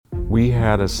We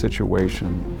had a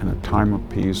situation in a time of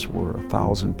peace where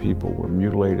 1,000 people were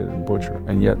mutilated and butchered,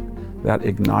 and yet that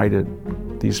ignited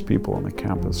these people on the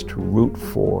campus to root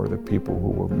for the people who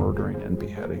were murdering and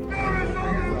beheading.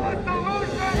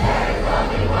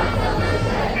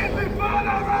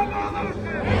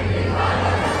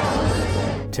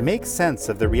 To make sense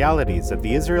of the realities of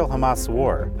the Israel-Hamas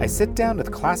war, I sit down with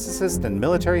classicist and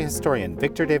military historian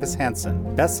Victor Davis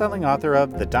Hanson, best-selling author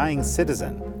of The Dying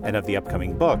Citizen and of the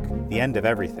upcoming book, The End of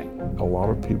Everything. A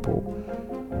lot of people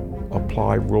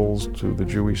apply rules to the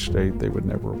Jewish state they would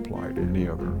never apply to any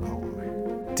other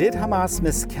colony. Did Hamas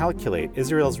miscalculate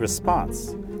Israel's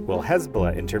response? Will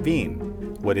Hezbollah intervene?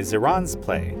 What is Iran's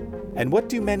play? And what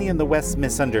do many in the West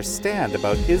misunderstand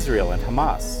about Israel and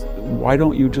Hamas? Why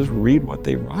don't you just read what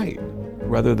they write,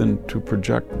 rather than to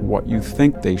project what you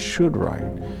think they should write?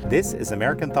 This is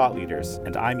American Thought Leaders,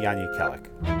 and I'm Yanya Kellick.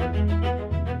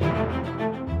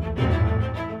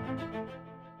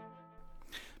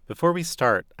 Before we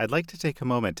start, I'd like to take a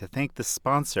moment to thank the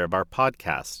sponsor of our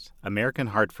podcast, American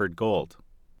Hartford Gold.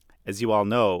 As you all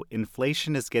know,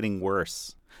 inflation is getting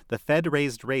worse. The Fed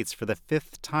raised rates for the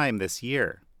 5th time this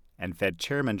year, and Fed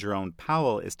Chairman Jerome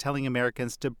Powell is telling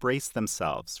Americans to brace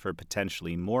themselves for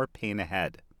potentially more pain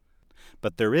ahead.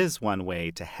 But there is one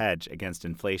way to hedge against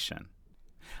inflation.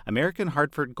 American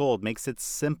Hartford Gold makes it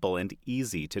simple and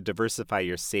easy to diversify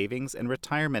your savings and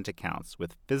retirement accounts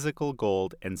with physical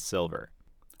gold and silver.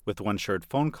 With one short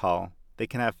phone call, they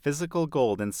can have physical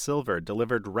gold and silver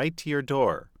delivered right to your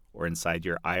door or inside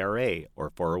your IRA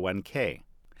or 401k.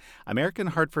 American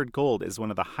Hartford Gold is one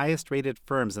of the highest-rated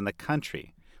firms in the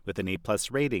country, with an A+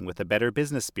 rating with the Better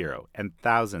Business Bureau and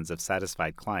thousands of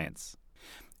satisfied clients.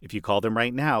 If you call them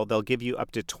right now, they'll give you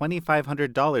up to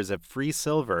 $2,500 of free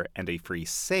silver and a free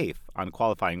safe on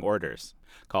qualifying orders.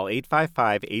 Call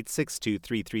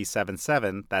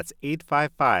 855-862-3377, that's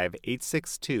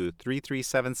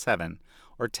 855-862-3377,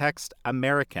 or text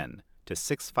AMERICAN to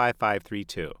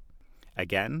 65532.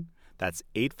 Again, that's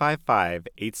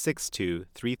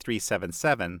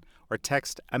 855-862-3377, or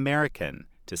text AMERICAN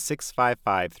to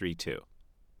 65532.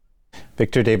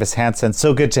 Victor Davis Hanson,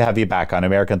 so good to have you back on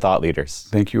American Thought Leaders.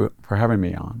 Thank you for having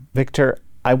me on. Victor,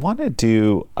 I want to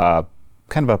do kind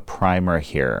of a primer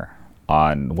here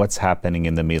on what's happening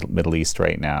in the Middle East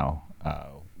right now,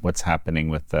 what's happening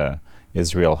with the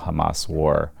Israel-Hamas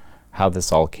war, how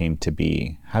this all came to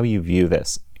be, how you view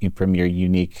this from your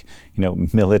unique,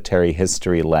 military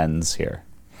history lens here.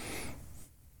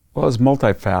 Well, it's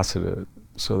multifaceted.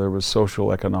 So there was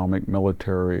social, economic,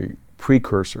 military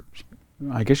precursors.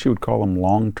 I guess you would call them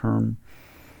long-term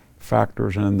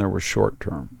factors, and then there was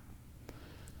short-term.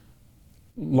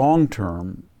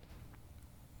 Long-term,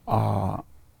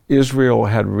 Israel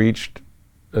had reached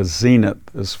a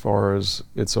zenith as far as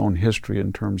its own history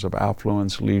in terms of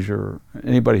affluence, leisure.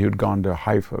 Anybody who'd gone to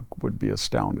Haifa would be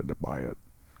astounded by it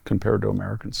compared to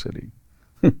American City.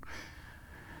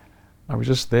 I was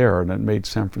just there, and it made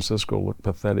San Francisco look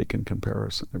pathetic in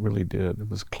comparison. It really did. It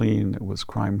was clean, it was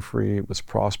crime-free, it was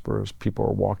prosperous. People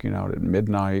were walking out at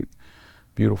midnight,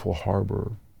 beautiful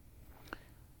harbor.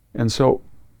 And so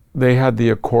they had the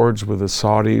accords with the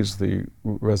Saudis, the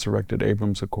resurrected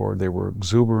Abrams Accord. They were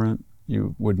exuberant.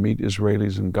 You would meet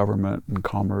Israelis in government and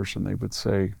commerce, and they would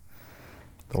say,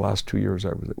 the last 2 years,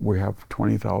 we have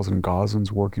 20,000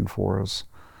 Gazans working for us.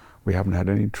 We haven't had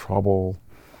any trouble.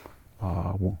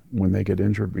 When they get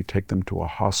injured, we take them to a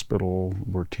hospital.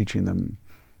 We're teaching them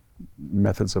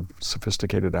methods of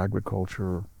sophisticated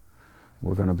agriculture.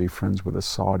 We're going to be friends with the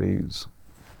Saudis.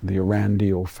 The Iran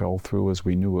deal fell through as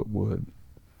we knew it would.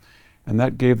 And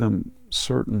that gave them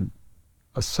certain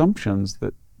assumptions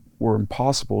that were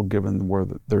impossible given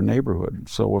their neighborhood.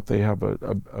 So if they have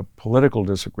a political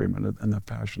disagreement in the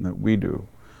fashion that we do,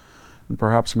 and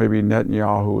perhaps maybe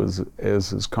Netanyahu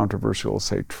is as controversial as,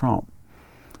 say, Trump.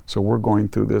 So we're going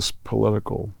through this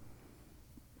political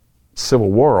civil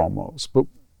war almost, but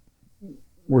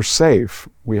we're safe.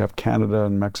 We have Canada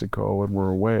and Mexico, and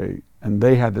we're away. And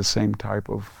they had the same type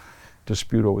of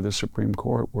dispute over the Supreme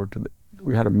Court where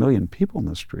we had 1 million people in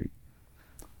the street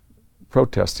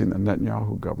protesting the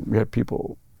Netanyahu government.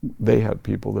 They had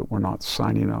people that were not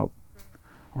signing up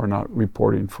or not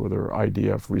reporting for their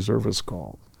IDF reservist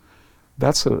calls.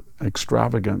 That's an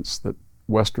extravagance that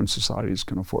Western societies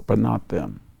can afford, but not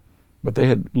them. But they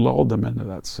had lulled them into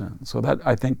that sin. So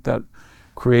I think that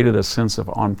created a sense of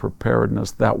unpreparedness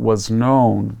that was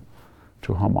known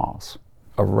to Hamas.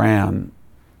 Iran,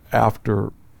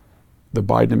 after the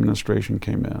Biden administration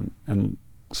came in and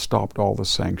stopped all the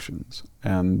sanctions,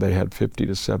 and they had 50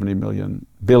 to 70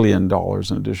 billion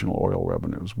dollars in additional oil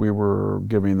revenues. We were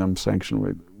giving them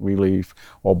sanction relief.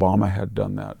 Obama had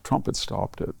done that. Trump had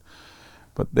stopped it.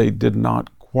 But they did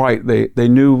not quite, they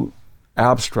knew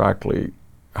abstractly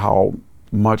how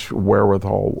much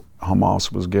wherewithal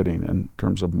Hamas was getting in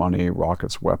terms of money,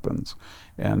 rockets, weapons,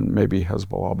 and maybe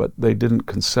Hezbollah, but they didn't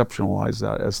conceptualize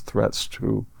that as threats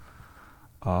to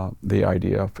the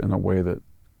IDF in a way that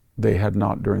they had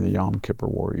not during the Yom Kippur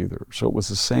War either. So it was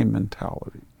the same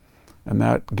mentality. And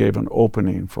that gave an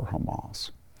opening for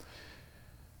Hamas.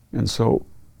 And so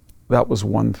that was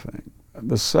one thing.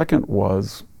 The second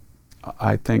was,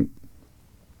 I think,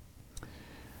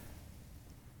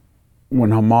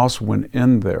 when Hamas went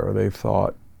in there, they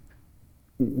thought,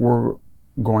 we're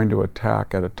going to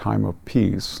attack at a time of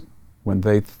peace when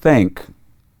they think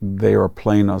they are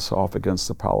playing us off against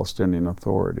the Palestinian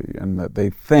Authority, and that they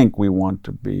think we want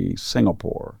to be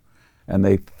Singapore, and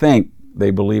they think they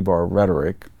believe our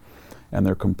rhetoric, and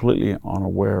they're completely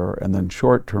unaware. And then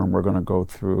short term, we're going to go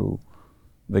through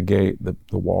the gate, the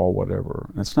wall, whatever.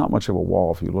 And it's not much of a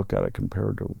wall if you look at it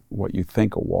compared to what you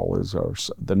think a wall is, or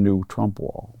the new Trump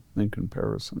wall in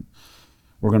comparison.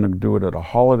 We're going to do it at a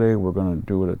holiday. We're going to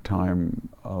do it at a time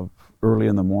of early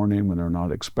in the morning when they're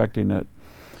not expecting it.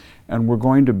 And we're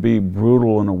going to be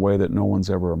brutal in a way that no one's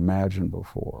ever imagined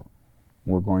before.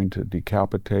 We're going to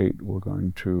decapitate, we're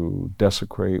going to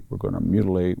desecrate, we're going to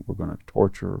mutilate, we're going to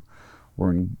torture,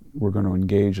 we're going to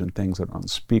engage in things that are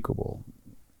unspeakable.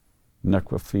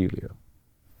 Necrophilia,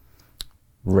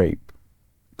 rape,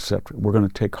 etc. We're going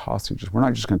to take hostages. We're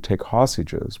not just going to take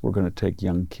hostages, we're going to take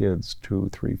young kids, 2,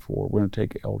 3, 4. We're going to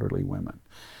take elderly women.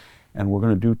 And we're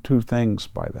going to do two things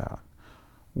by that.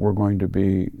 We're going to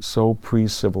be so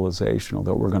pre-civilizational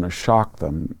that we're going to shock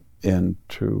them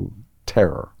into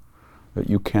terror that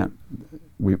you can't,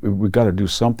 we've got to do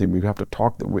something. We have to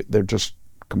talk them. They're just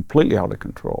completely out of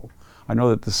control. I know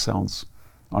that this sounds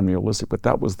unrealistic, but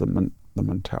that was the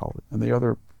mentality. And the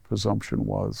other presumption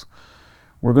was,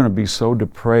 we're going to be so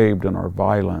depraved in our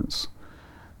violence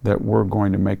that we're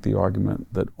going to make the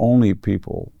argument that only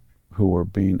people who are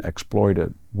being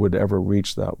exploited would ever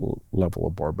reach that level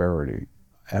of barbarity,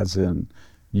 as in,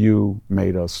 you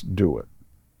made us do it.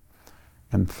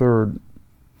 And third,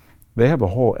 they have a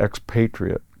whole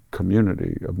expatriate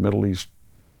community of Middle East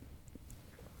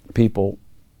people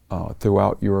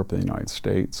throughout Europe and the United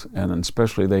States, and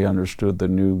especially they understood the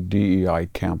new DEI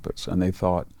campus, and they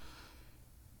thought,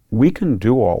 we can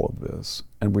do all of this,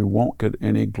 and we won't get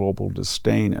any global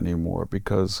disdain anymore,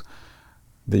 because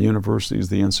the universities,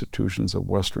 the institutions of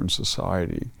Western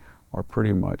society are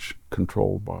pretty much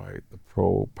controlled by the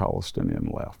pro-Palestinian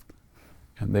left.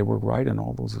 And they were right in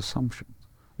all those assumptions.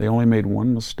 They only made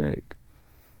one mistake.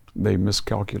 They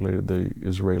miscalculated the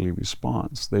Israeli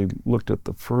response. They looked at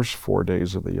the first 4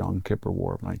 days of the Yom Kippur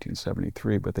War of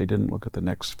 1973, but they didn't look at the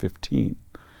next 15.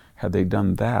 Had they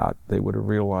done that, they would have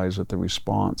realized that the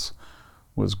response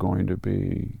was going to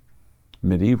be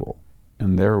medieval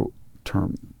in their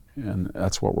term, and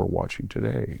that's what we're watching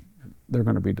today. They're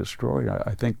going to be destroyed.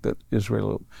 I think that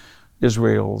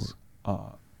Israel's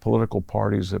political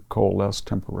parties have coalesced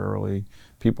temporarily.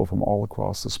 People from all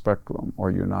across the spectrum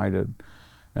are united,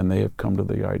 and they have come to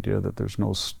the idea that there's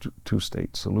no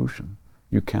two-state solution.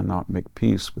 You cannot make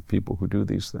peace with people who do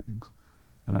these things.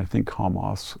 And I think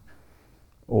Hamas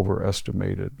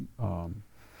overestimated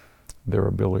their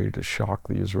ability to shock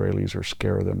the Israelis or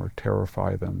scare them or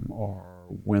terrify them or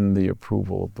win the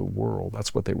approval of the world.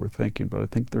 That's what they were thinking. But I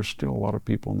think there's still a lot of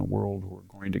people in the world who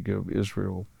are going to give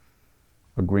Israel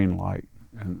a green light.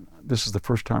 And this is the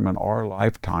first time in our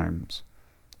lifetimes,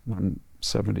 I'm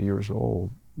 70 years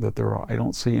old, that I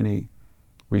don't see any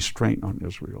restraint on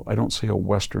Israel. I don't see a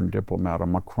Western diplomat, a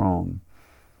Macron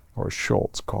or a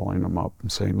Schultz, calling them up and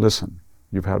saying, listen,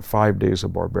 you've had 5 days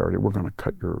of barbarity, we're going to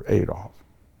cut your aid off.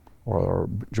 Or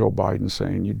Joe Biden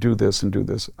saying, you do this and do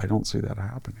this. I don't see that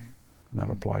happening. And that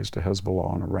applies to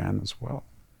Hezbollah and Iran as well.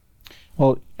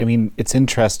 Well, I mean, it's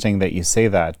interesting that you say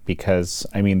that, because,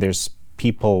 I mean, there's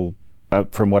people,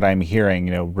 from what I'm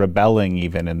hearing, rebelling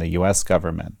even in the U.S.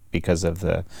 government because of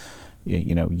the,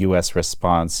 U.S.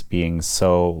 response being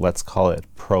so, let's call it,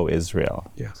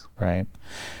 pro-Israel. Yes. Right?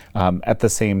 At the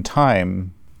same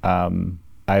time,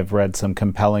 I've read some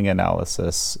compelling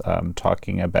analysis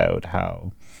talking about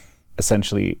how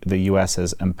essentially the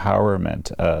U.S.'s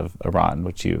empowerment of Iran,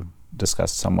 which you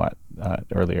discussed somewhat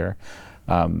earlier,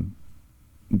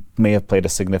 may have played a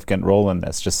significant role in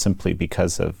this, just simply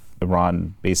because of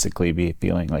Iran basically be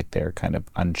feeling like they're kind of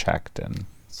unchecked. And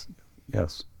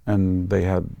yes, and they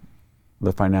had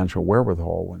the financial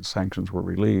wherewithal when sanctions were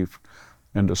relieved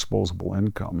and disposable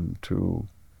income to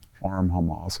arm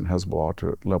Hamas and Hezbollah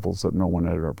to levels that no one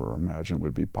had ever imagined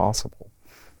would be possible.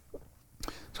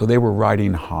 So they were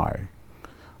riding high.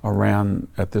 Iran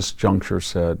at this juncture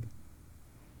said,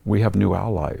 we have new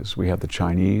allies. We have the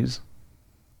Chinese,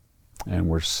 and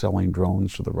we're selling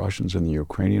drones to the Russians in the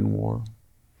Ukrainian war.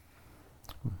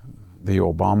 The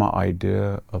Obama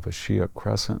idea of a Shia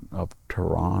crescent of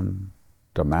Tehran,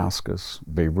 Damascus,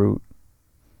 Beirut,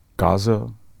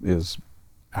 Gaza is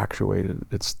actuated.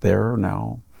 It's there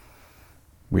now.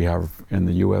 We have in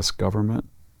the U.S. government,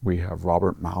 we have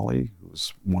Robert Malley,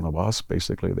 who's one of us,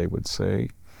 basically, they would say,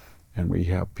 and we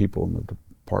have people in the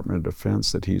Department of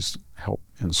Defense that he's helped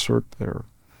insert there.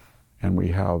 And we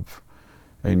have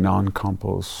a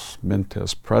non-compos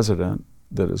mentis president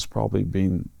that is probably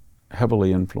being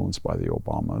heavily influenced by the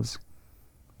Obamas,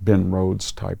 Ben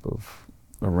Rhodes type of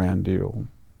Iran deal,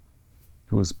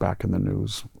 who was back in the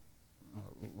news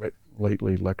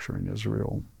lately lecturing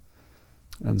Israel.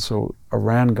 And so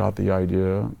Iran got the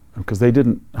idea, because they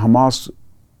didn't, Hamas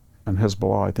and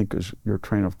Hezbollah, I think is your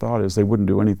train of thought, is they wouldn't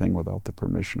do anything without the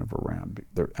permission of Iran.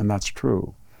 And that's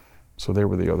true. So they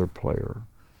were the other player.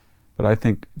 But I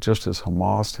think just as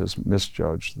Hamas has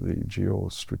misjudged the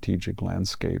geostrategic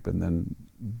landscape and then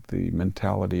the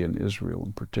mentality in Israel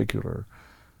in particular,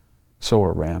 so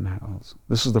Iran has.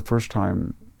 This is the first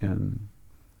time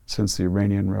since the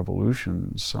Iranian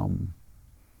Revolution some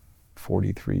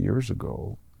 43 years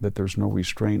ago that there's no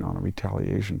restraint on a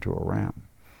retaliation to Iran.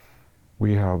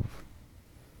 We have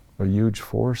a huge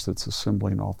force that's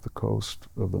assembling off the coast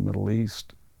of the Middle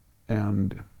East,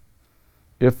 and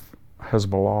if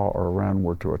Hezbollah or Iran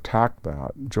were to attack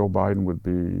that, Joe Biden would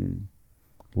be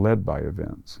led by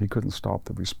events. He couldn't stop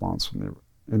the response from the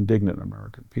indignant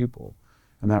American people,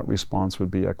 and that response would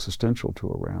be existential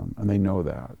to Iran, and they know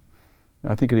that.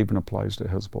 I think it even applies to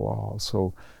Hezbollah.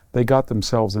 So they got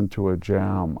themselves into a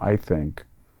jam, I think,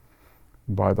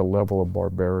 by the level of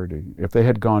barbarity. If they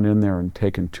had gone in there and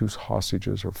taken 2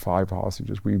 hostages or 5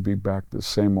 hostages, we'd be back to the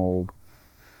same old,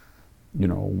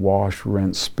 wash,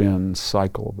 rinse, spin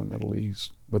cycle of the Middle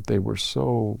East. But they were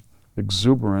so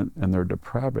exuberant in their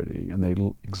depravity, and they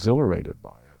exhilarated by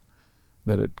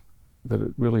it, that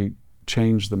it really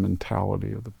changed the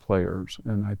mentality of the players.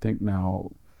 And I think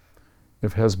now,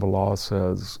 if Hezbollah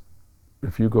says,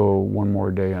 if you go one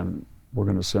more day and we're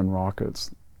going to send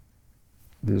rockets,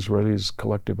 the Israelis'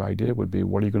 collective idea would be,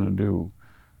 what are you going to do?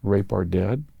 Rape our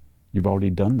dead? You've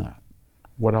already done that.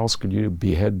 What else could you do?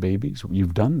 Behead babies?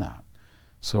 You've done that.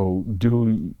 So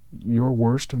do your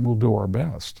worst and we'll do our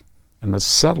best. And let's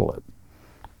settle it.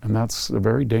 And that's a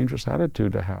very dangerous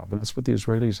attitude to have. And that's what the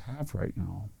Israelis have right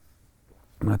now.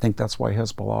 And I think that's why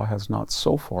Hezbollah has not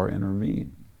so far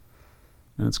intervened.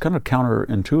 And it's kind of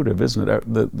counterintuitive, isn't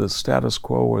it? The status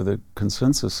quo or the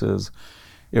consensus is,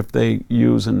 if they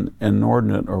use an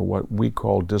inordinate or what we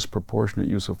call disproportionate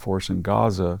use of force in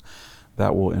Gaza,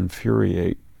 that will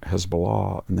infuriate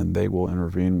Hezbollah, and then they will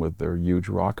intervene with their huge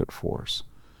rocket force.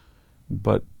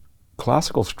 But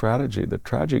classical strategy, the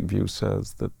tragic view,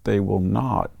 says that they will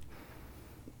not,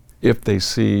 if they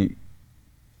see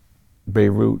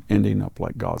Beirut ending up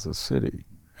like Gaza City,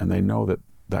 and they know that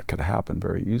that could happen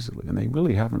very easily. And they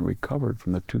really haven't recovered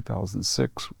from the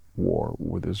 2006 war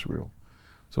with Israel.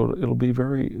 So it'll be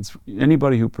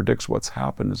anybody who predicts what's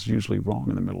happened is usually wrong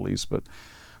in the Middle East. But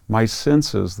my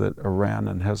sense is that Iran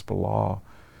and Hezbollah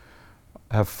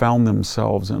have found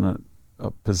themselves in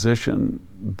a position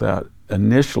that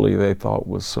initially they thought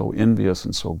was so envious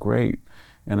and so great.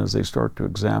 And as they start to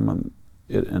examine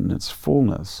it in its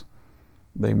fullness,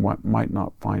 they might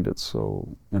not find it so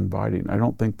inviting. I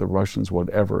don't think the Russians would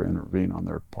ever intervene on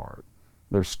their part.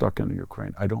 They're stuck in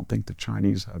Ukraine. I don't think the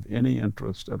Chinese have any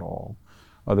interest at all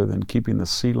other than keeping the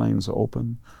sea lanes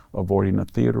open, avoiding a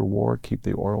theater war, keep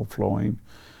the oil flowing,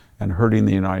 and hurting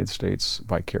the United States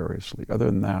vicariously. Other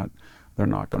than that, they're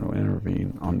not going to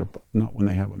intervene, not when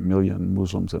they have 1 million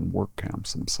Muslims in work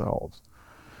camps themselves.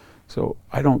 So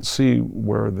I don't see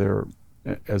where they're,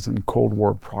 as in Cold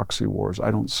War proxy wars, I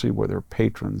don't see where their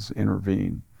patrons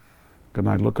intervene. And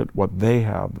I look at what they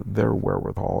have, their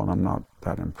wherewithal, and I'm not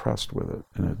that impressed with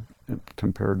it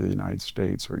compared to the United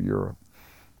States or Europe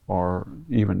or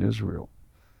even Israel.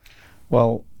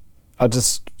 Well,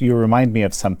 you remind me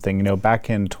of something. Back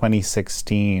in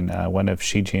 2016, one of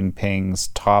Xi Jinping's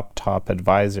top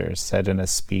advisors said in a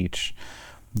speech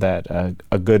that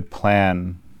a good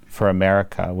plan for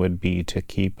America would be to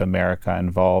keep America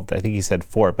involved, I think he said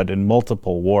 4, but in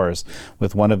multiple wars,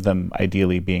 with one of them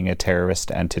ideally being a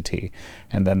terrorist entity.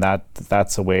 And then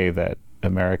that's a way that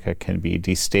America can be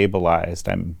destabilized.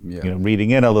 I'm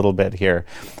reading in a little bit here.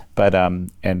 But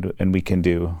and we can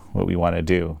do what we want to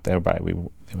do. Thereby,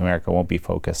 America won't be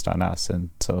focused on us. And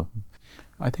so,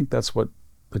 I think that's what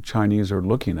the Chinese are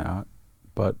looking at.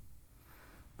 But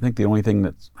I think the only thing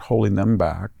that's holding them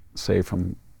back, say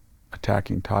from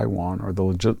attacking Taiwan, are the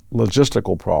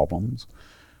logistical problems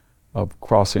of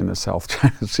crossing the South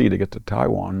China Sea to get to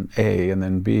Taiwan, A, and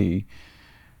then B,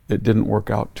 it didn't work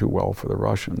out too well for the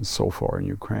Russians so far in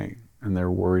Ukraine. And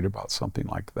they're worried about something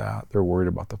like that. They're worried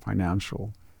about the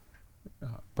financial.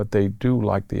 But they do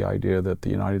like the idea that the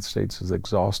United States has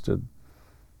exhausted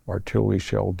artillery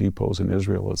shell depots in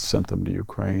Israel, has sent them to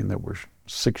Ukraine, that we're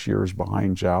 6 years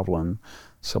behind Javelin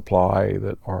supply,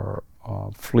 that our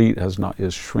fleet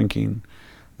is shrinking,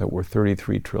 that we're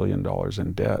 $33 trillion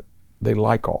in debt. They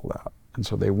like all that. And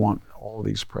so they want all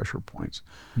these pressure points.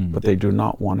 But they do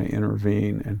not want to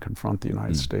intervene and confront the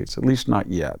United States, at least not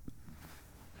yet.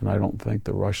 And I don't think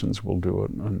the Russians will do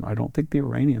it, and I don't think the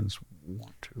Iranians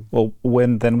want to. Well,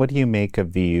 what do you make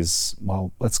of these,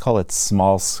 well, let's call it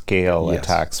small-scale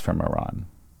attacks from Iran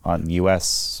on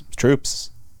U.S. troops?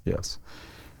 Yes.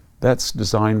 That's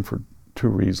designed for two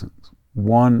reasons.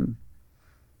 One,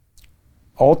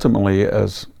 ultimately,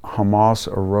 as Hamas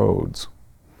erodes,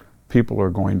 people are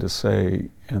going to say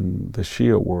in the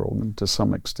Shia world, and to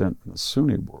some extent in the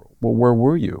Sunni world, well, where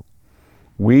were you?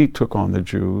 We took on the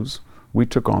Jews. We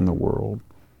took on the world.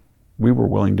 We were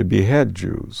willing to behead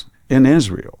Jews in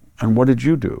Israel. And what did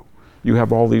you do? You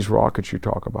have all these rockets you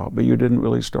talk about, but you didn't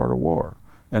really start a war.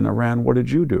 And Iran, what did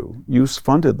you do? You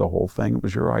funded the whole thing. It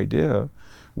was your idea.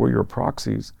 We're your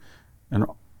proxies. And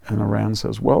Iran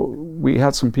says, well, we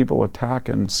had some people attack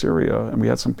in Syria, and we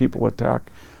had some people attack.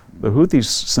 The Houthis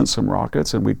sent some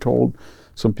rockets, and we told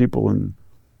some people in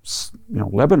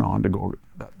Lebanon to go.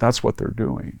 That's what they're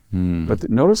doing. But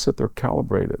notice that they're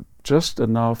calibrated just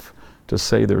enough to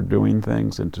say they're doing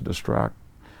things and to distract,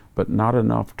 but not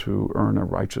enough to earn a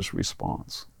righteous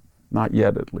response. Not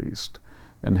yet, at least.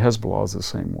 And Hezbollah is the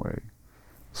same way.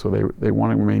 So they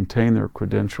want to maintain their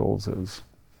credentials as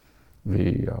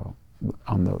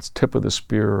on the tip of the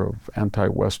spear of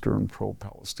anti-Western,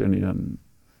 pro-Palestinian,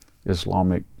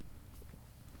 Islamic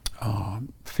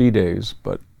fides,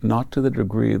 but not to the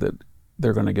degree that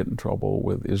they're going to get in trouble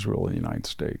with Israel and the United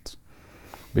States.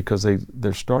 Because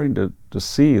they're starting to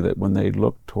see that when they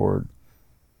look toward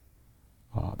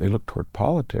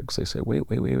politics, they say, wait.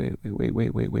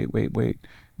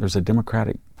 There's a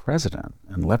Democratic president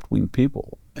and left-wing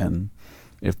people. And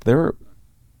if they're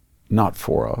not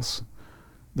for us,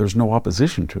 there's no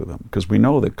opposition to them, because we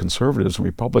know that conservatives and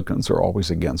Republicans are always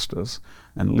against us.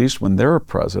 And at least when they're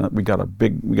president, we got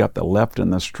the left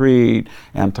in the street,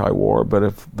 anti-war. But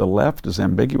if the left is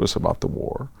ambiguous about the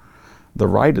war, the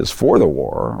right is for the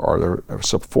war, or they're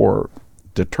for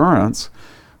deterrence,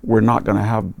 we're not going to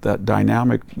have that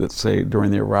dynamic that, say,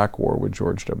 during the Iraq War with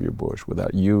George W. Bush, with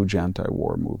that huge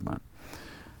anti-war movement.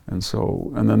 And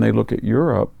then they look at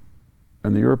Europe,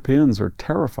 and the Europeans are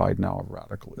terrified now of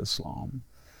radical Islam.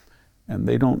 And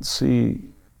they don't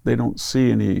see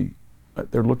any,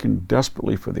 they're looking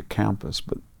desperately for the campus,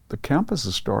 but the campus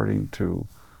is starting to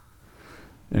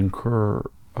incur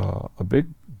a big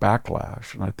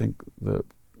backlash. And I think the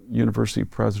university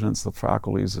presidents, the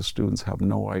faculties, the students have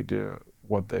no idea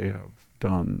what they have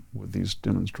done with these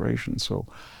demonstrations. So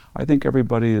I think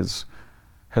everybody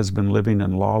has been living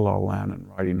in la-la land and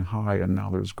riding high, and now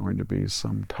there's going to be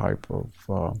some type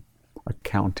of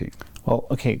accounting. Well,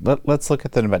 okay, let's look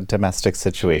at the domestic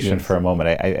situation for a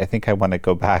moment. I think I want to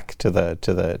go back to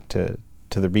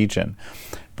the region,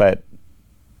 but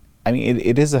I mean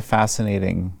it is a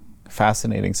fascinating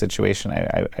situation.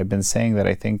 I've been saying that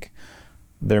I think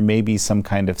there may be some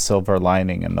kind of silver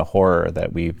lining in the horror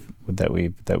that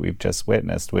we've just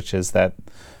witnessed, which is that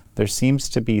there seems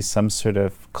to be some sort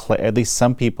of at least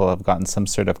some people have gotten some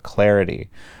sort of clarity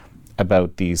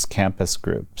about these campus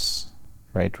groups,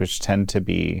 right, which tend to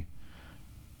be,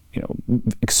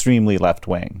 extremely left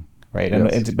wing, right?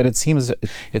 Yes. But it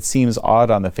seems odd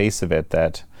on the face of it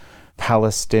that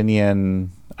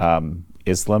Palestinian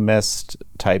Islamist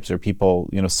types or people,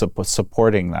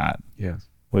 supporting that, yes,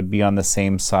 would be on the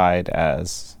same side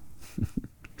as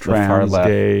trans, far left.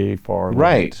 gay, far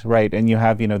left. Right. And you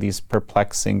have, these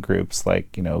perplexing groups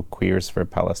like, Queers for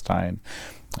Palestine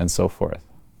and so forth.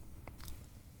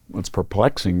 It's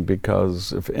perplexing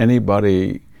because if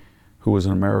anybody who was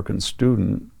an American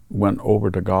student went over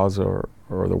to Gaza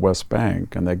or the West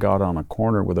Bank and they got on a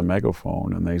corner with a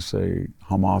megaphone and they say,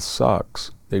 Hamas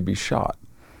sucks, they'd be shot.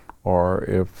 Or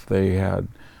if they had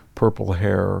purple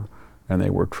hair and they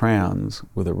were trans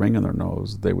with a ring in their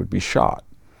nose, they would be shot.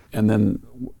 And then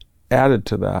added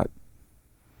to that,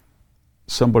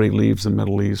 somebody leaves the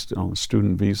Middle East on a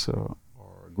student visa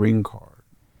or a green card,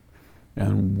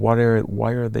 and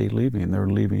why are they leaving? They're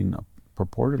leaving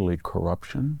purportedly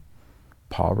corruption,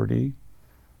 poverty,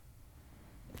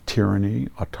 tyranny,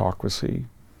 autocracy,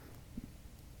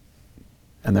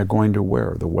 and they're going to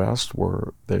where? The West,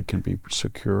 where they can be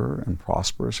secure and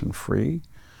prosperous and free.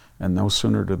 And no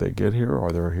sooner do they get here,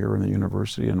 or they're here in the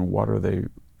university, and what are they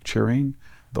cheering?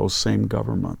 Those same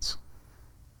governments,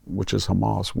 which is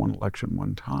Hamas, one election,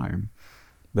 one time,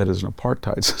 that is an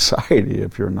apartheid society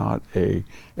if you're not a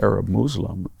Arab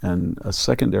Muslim, and a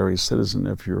secondary citizen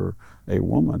if you're a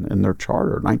woman. In their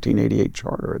charter, 1988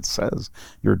 charter, it says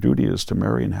your duty is to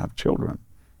marry and have children,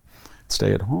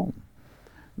 stay at home.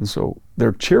 And so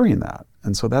they're cheering that,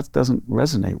 and so that doesn't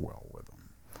resonate well with them.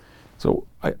 So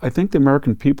I think the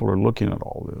American people are looking at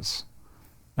all this,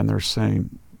 and they're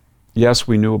saying, yes,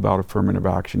 we knew about affirmative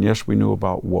action, yes, we knew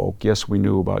about woke, yes, we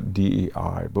knew about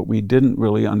DEI, but we didn't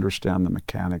really understand the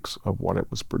mechanics of what it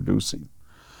was producing.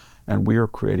 And we are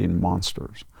creating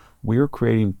monsters. We are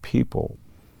creating people.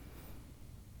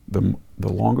 The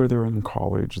longer they're in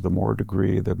college, the more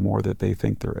degree, the more that they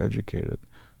think they're educated,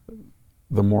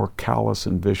 the more callous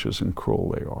and vicious and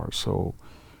cruel they are. So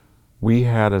we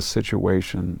had a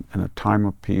situation in a time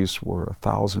of peace where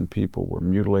 1,000 people were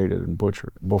mutilated and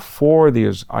butchered before the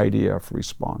IDF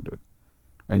responded.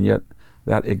 And yet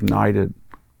that ignited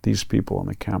these people on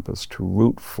the campus to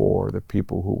root for the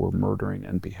people who were murdering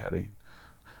and beheading.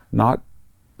 Not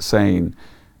saying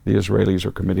the Israelis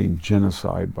are committing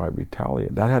genocide by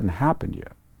retaliation. That hadn't happened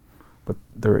yet. But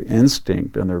their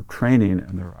instinct and their training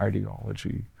and their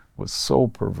ideology was so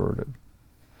perverted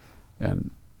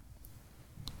and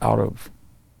out of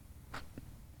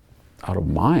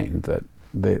mind that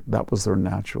that was their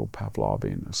natural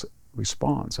Pavlovian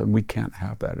response, and we can't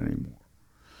have that anymore.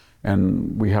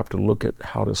 And we have to look at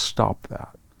how to stop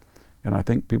that. And I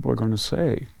think people are going to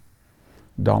say,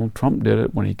 Donald Trump did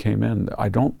it when he came in. I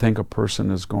don't think a person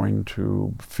is going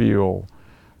to feel,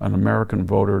 an American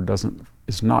voter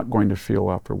is not going to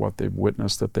feel after what they've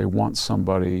witnessed that they want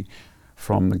somebody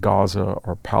from the Gaza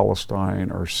or Palestine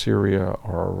or Syria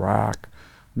or Iraq,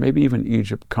 maybe even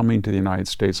Egypt, coming to the United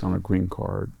States on a green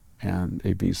card and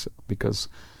a visa. Because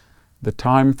the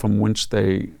time from which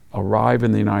they arrive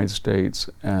in the United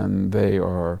States and they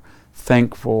are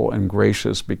thankful and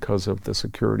gracious because of the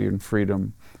security and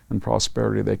freedom and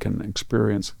prosperity they can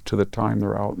experience to the time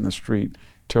they're out in the street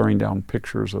tearing down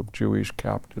pictures of Jewish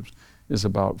captives is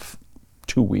about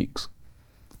 2 weeks.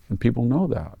 And people know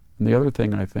that. And the other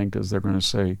thing I think is they're going to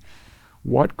say,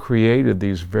 what created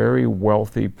these very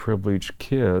wealthy, privileged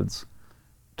kids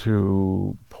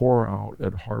to pour out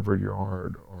at Harvard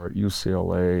Yard or at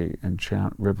UCLA and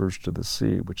chant rivers to the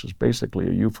sea, which is basically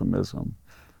a euphemism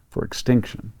for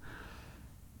extinction?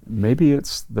 Maybe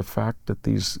it's the fact that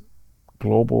these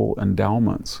global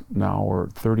endowments now are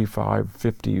 35,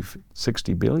 50,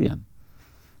 60 billion.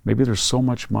 Maybe there's so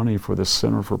much money for the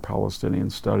Center for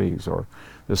Palestinian Studies or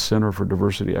the Center for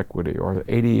Diversity Equity or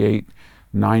the 88,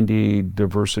 90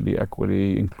 diversity,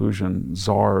 equity, inclusion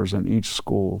czars in each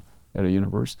school at a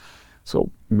university.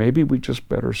 So maybe we just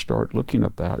better start looking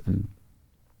at that and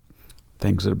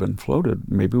things that have been floated.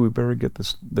 Maybe we better get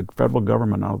the federal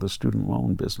government out of the student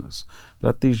loan business.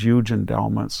 Let these huge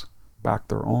endowments back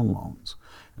their own loans.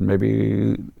 And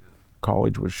maybe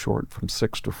college was short from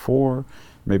 6 to 4.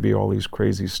 Maybe all these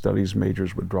crazy studies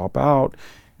majors would drop out,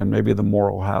 and maybe the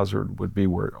moral hazard would be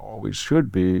where it always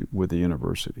should be with the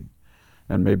university.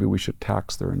 And maybe we should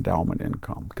tax their endowment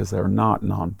income because they're not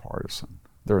nonpartisan.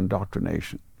 They're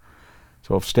indoctrination.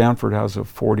 So if Stanford has a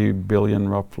 40 billion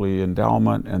roughly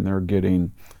endowment and they're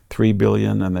getting 3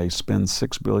 billion and they spend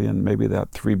 6 billion, maybe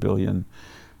that 3 billion,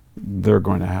 they're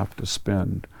going to have to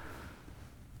spend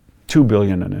 2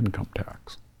 billion in income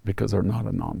tax because they're not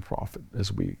a nonprofit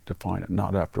as we define it,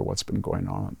 not after what's been going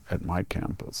on at my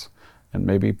campus. And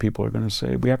maybe people are going to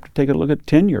say, we have to take a look at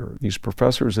tenure. These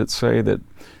professors that say that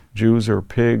Jews are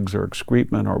pigs or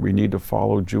excrement, or we need to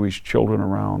follow Jewish children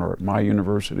around, or at my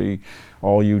university,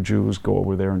 all you Jews go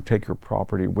over there and take your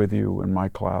property with you in my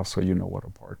class so you know what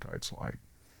apartheid's like.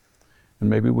 And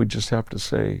maybe we just have to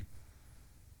say,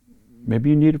 maybe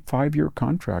you need a 5-year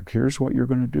contract. Here's what you're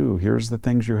going to do. Here's the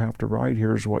things you have to write.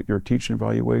 Here's what your teaching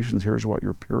evaluations. Here's what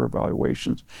your peer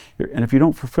evaluations. And if you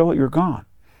don't fulfill it, you're gone.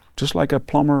 Just like a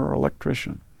plumber or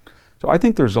electrician. So I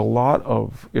think there's a lot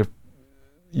of, if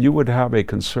you would have a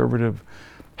conservative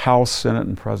House, Senate,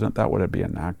 and President, that would be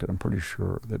enacted. I'm pretty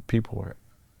sure that people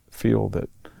feel that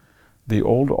the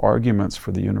old arguments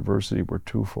for the university were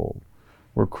twofold.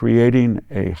 We're creating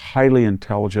a highly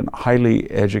intelligent, highly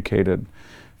educated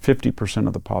 50%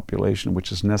 of the population,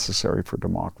 which is necessary for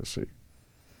democracy.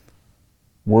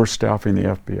 We're staffing the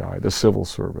FBI, the civil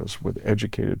service, with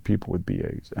educated people with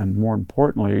BAs. And more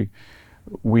importantly,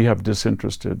 we have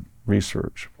disinterested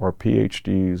research. Our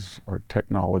PhDs, our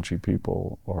technology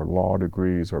people, our law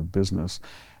degrees, our business,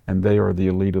 and they are the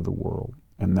elite of the world.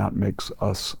 And that makes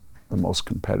us the most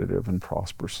competitive and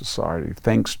prosperous society,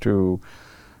 thanks to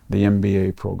the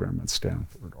MBA program at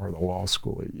Stanford, or the law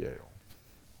school at Yale,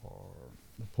 or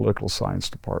the political science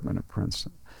department at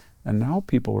Princeton. And now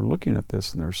people are looking at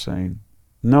this and they're saying,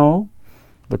 no,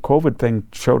 the COVID thing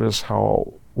showed us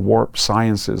how warped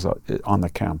science is on the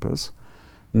campus.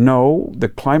 No, the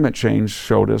climate change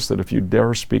showed us that if you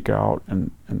dare speak out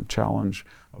and challenge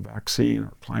a vaccine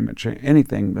or climate change,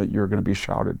 anything, that you're going to be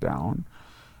shouted down.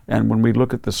 And when we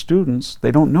look at the students,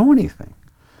 they don't know anything.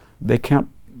 They can't,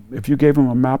 if you gave them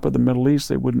a map of the Middle East,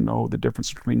 they wouldn't know the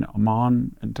difference between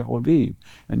Amman and Tel Aviv.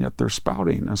 And yet they're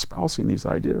spouting and espousing these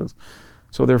ideas.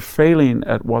 So they're failing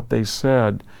at what they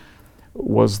said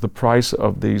was the price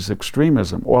of these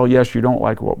extremism. Well, yes, you don't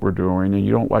like what we're doing, and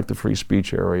you don't like the free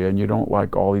speech area, and you don't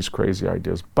like all these crazy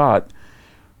ideas, but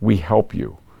we help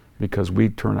you because we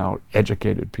turn out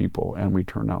educated people and we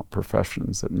turn out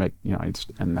professions that make,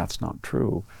 and that's not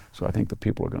true. So I think the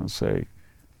people are going to say,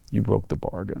 you broke the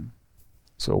bargain.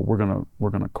 So we're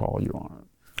gonna call you on it.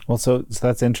 Well, so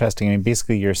that's interesting. I mean,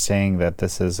 basically you're saying that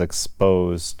this has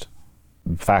exposed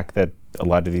the fact that a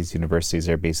lot of these universities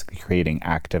are basically creating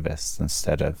activists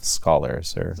instead of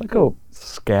scholars. Or it's like a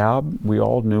scab. We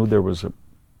all knew there was a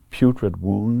putrid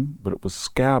wound, but it was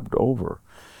scabbed over.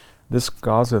 This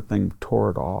Gaza thing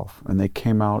tore it off, and they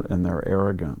came out in their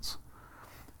arrogance.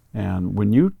 And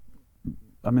when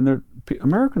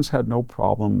Americans had no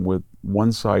problem with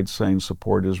one side saying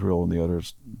support Israel and the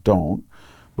others don't.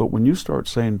 But when you start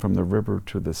saying from the river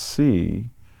to the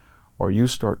sea, or you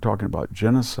start talking about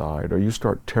genocide, or you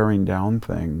start tearing down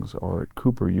things, or at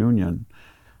Cooper Union,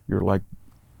 you're like,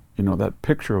 that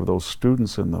picture of those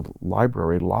students in the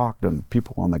library locked and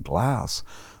people on the glass.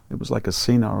 It was like a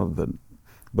scene out of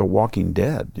the Walking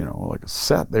Dead, like a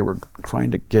set. They were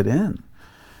trying to get in.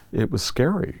 It was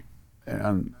scary.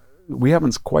 And we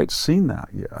haven't quite seen that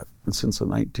yet since the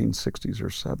 1960s or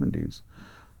 70s.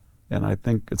 And I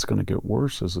think it's going to get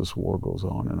worse as this war goes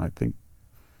on. And I think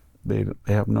they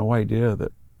have no idea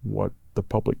that what the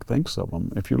public thinks of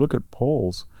them. If you look at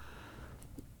polls,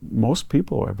 most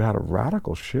people have had a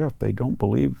radical shift. They don't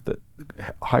believe that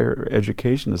higher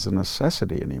education is a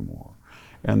necessity anymore.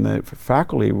 And the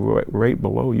faculty rate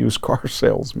below used car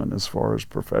salesmen as far as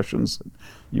professions that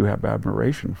you have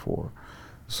admiration for.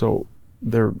 So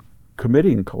they're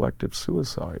committing collective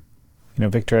suicide.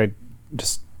 Victor, I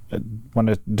just want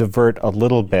to divert a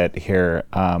little bit here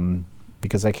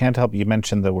because I can't help, you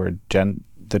mentioned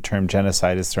the term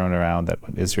genocide is thrown around, that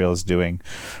what Israel is doing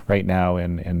right now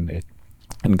in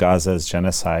Gaza is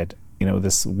genocide.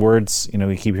 This words,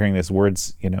 we keep hearing this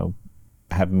words,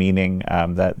 have meaning,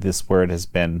 that this word has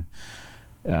been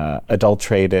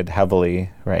adulterated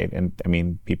heavily, right? And I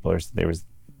mean, there was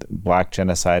Black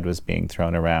genocide was being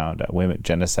thrown around, women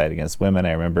genocide against women.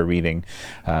 I remember reading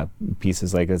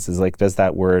pieces like this. Is like, does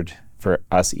that word for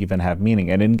us even have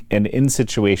meaning? And in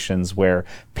situations where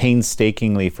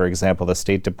painstakingly, for example, the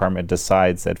State Department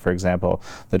decides that, for example,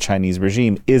 the Chinese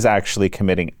regime is actually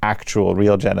committing actual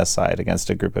real genocide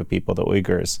against a group of people, the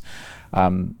Uyghurs,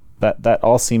 that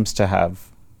all seems to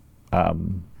have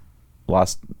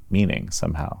lost meaning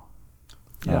somehow.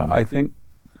 Yeah, I think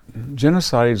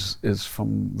genocide is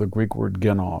from the Greek word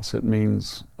genos. It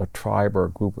means a tribe or a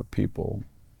group of people.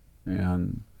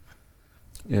 And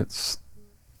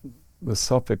the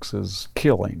suffix is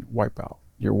killing, wipe out.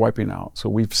 You're wiping out. So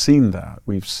we've seen that.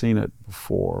 We've seen it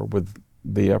before with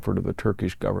the effort of the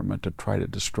Turkish government to try to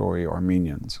destroy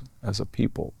Armenians as a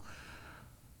people.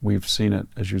 We've seen it,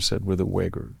 as you said, with the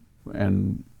Uyghurs.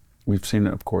 And we've seen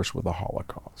it, of course, with the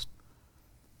Holocaust.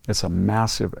 It's a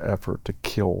massive effort to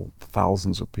kill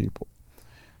thousands of people.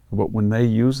 But when they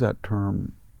use that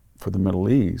term for the Middle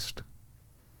East,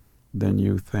 then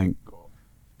you think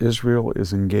Israel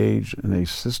is engaged in a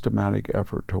systematic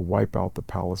effort to wipe out the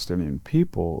Palestinian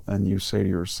people, and you say to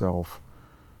yourself,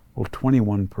 well,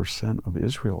 21% of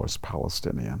Israel is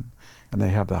Palestinian, and they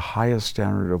have the highest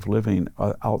standard of living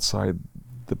outside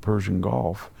the Persian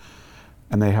Gulf,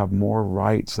 and they have more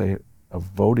rights of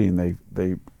voting.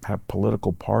 They have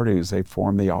political parties. They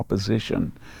form the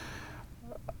opposition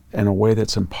in a way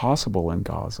that's impossible in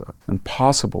Gaza,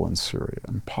 impossible in Syria,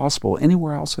 impossible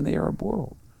anywhere else in the Arab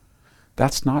world.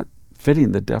 That's not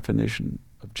fitting the definition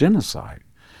of genocide.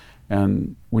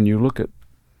 And when you look at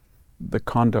the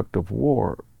conduct of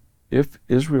war, if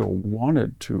Israel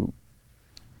wanted to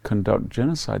conduct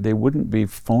genocide, they wouldn't be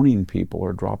phoning people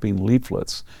or dropping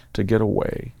leaflets to get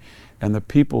away. And the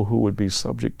people who would be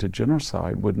subject to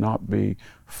genocide would not be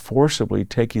forcibly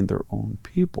taking their own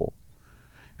people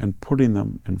and putting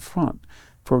them in front.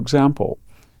 For example,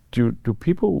 do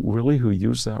people really who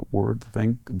use that word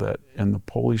think that in the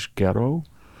Polish ghetto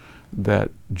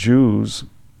that Jews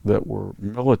that were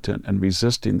militant and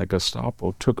resisting the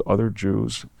Gestapo took other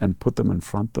Jews and put them in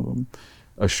front of them,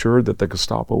 assured that the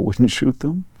Gestapo wouldn't shoot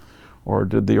them? Or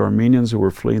did the Armenians who were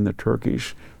fleeing the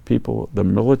Turkish people, the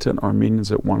militant Armenians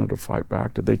that wanted to fight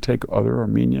back, did they take other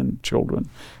Armenian children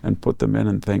and put them in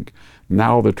and think,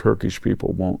 now the Turkish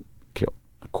people won't kill?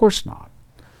 Of course not.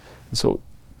 And so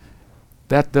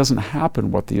that doesn't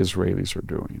happen what the Israelis are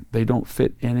doing. They don't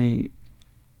fit any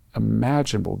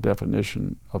imaginable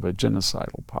definition of a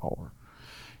genocidal power.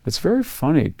 It's very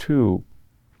funny, too.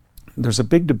 There's a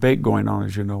big debate going on,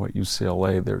 as you know, at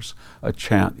UCLA. There's a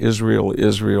chant, Israel,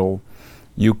 Israel,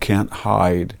 you can't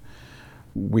hide.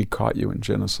 We caught you in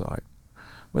genocide.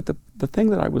 But the thing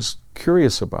that I was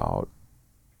curious about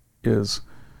is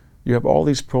you have all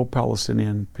these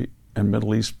pro-Palestinian and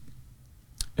Middle East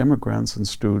immigrants and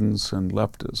students and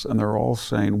leftists, and they're all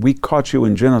saying, we caught you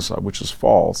in genocide, which is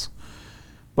false.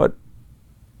 But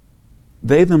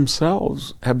they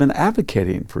themselves have been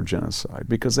advocating for genocide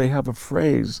because they have a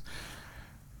phrase,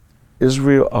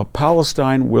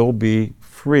 Palestine will be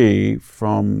free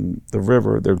from the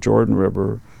river, the Jordan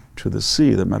River, to the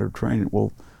sea, the Mediterranean.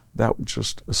 Well, that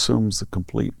just assumes the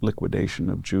complete liquidation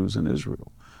of Jews in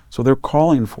Israel. So they're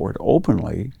calling for it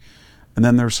openly, and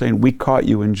then they're saying, we caught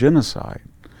you in genocide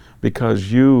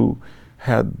because you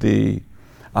had the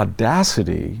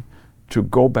audacity to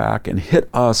go back and hit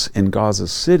us in Gaza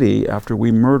City after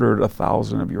we murdered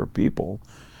 1,000 of your people.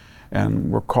 And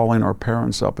we're calling our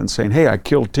parents up and saying, hey, I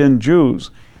killed 10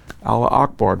 Jews. Allah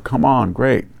Akbar, come on,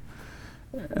 great.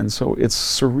 And so it's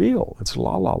surreal. It's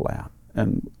la la land.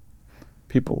 And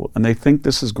they think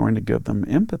this is going to give them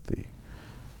empathy.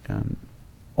 And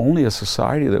only a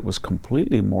society that was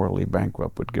completely morally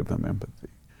bankrupt would give them empathy.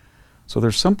 So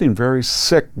there's something very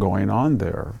sick going on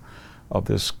there of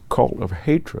this cult of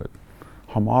hatred.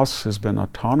 Hamas has been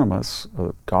autonomous,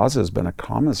 Gaza has been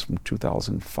autonomous from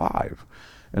 2005.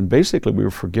 And basically we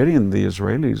were forgetting the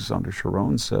Israelis under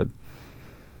Sharon said,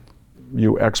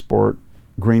 you export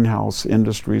greenhouse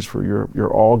industries for Europe,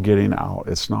 you're all getting out.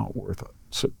 It's not worth it.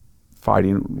 So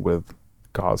fighting with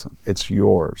Gaza. It's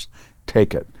yours.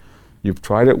 Take it. You've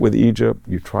tried it with Egypt,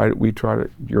 you tried it, we tried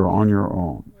it, you're on your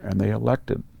own. And they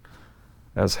elected,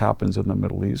 as happens in the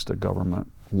Middle East, a government,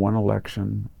 one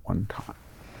election, one time.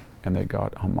 And they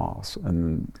got Hamas.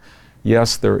 And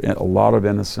yes, there are a lot of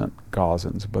innocent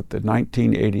Gazans, but the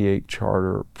 1988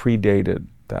 charter predated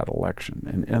that election.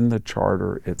 And in the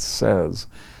charter, it says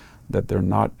that they're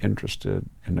not interested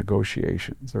in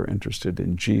negotiations. They're interested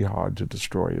in jihad to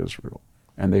destroy Israel.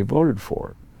 And they voted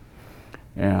for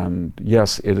it. And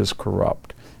yes, it is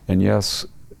corrupt. And yes,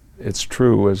 it's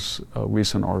true, as a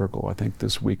recent article, I think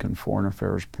This Week in Foreign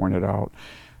Affairs pointed out,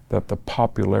 that the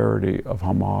popularity of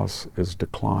Hamas is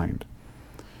declined.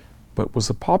 But was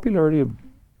the popularity of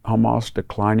Hamas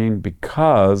declining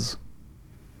because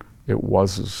it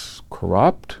was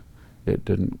corrupt, it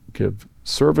didn't give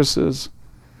services,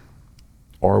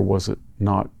 or was it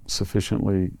not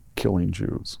sufficiently killing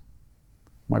Jews?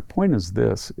 My point is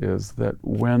this, is that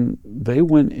when they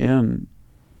went in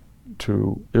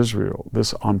to Israel,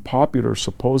 this unpopular,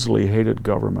 supposedly hated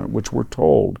government, which we're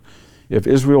told, if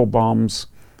Israel bombs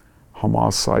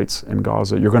Hamas sites in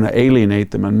Gaza, you're going to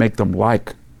alienate them and make them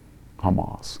like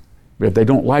Hamas. If they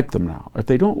don't like them now, if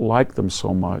they don't like them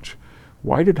so much,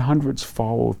 why did hundreds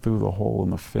follow through the hole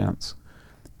in the fence?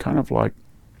 Kind of like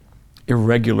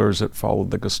irregulars that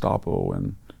followed the Gestapo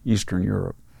in Eastern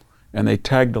Europe. And they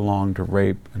tagged along to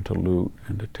rape and to loot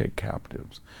and to take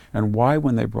captives. And why,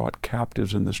 when they brought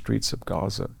captives in the streets of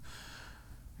Gaza,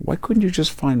 why couldn't you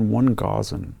just find one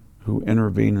Gazan who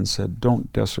intervened and said,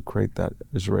 don't desecrate that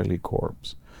Israeli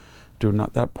corpse. Do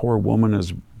not, that poor woman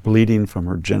is bleeding from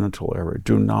her genital area.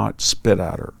 Do not spit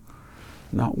at her.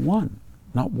 Not one,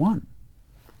 not one.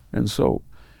 And so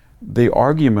the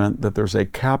argument that there's a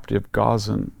captive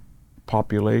Gazan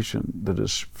population that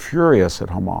is furious at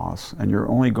Hamas, and you're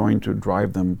only going to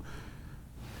drive them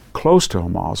close to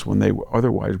Hamas when they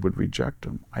otherwise would reject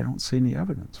them, I don't see any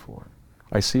evidence for it.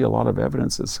 I see a lot of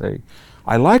evidence that say,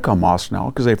 I like Hamas now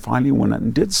because they finally went out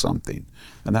and did something.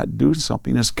 And that do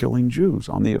something is killing Jews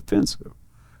on the offensive.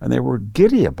 And they were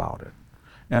giddy about it.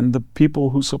 And the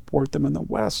people who support them in the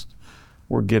West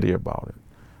were giddy about it.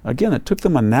 Again, it took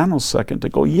them a nanosecond to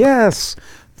go, yes,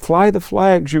 fly the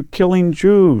flags, you're killing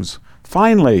Jews.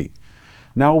 Finally.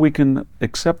 Now we can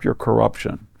accept your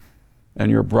corruption and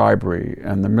your bribery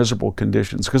and the miserable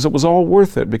conditions, because it was all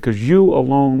worth it, because you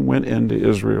alone went into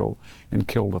Israel and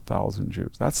killed 1,000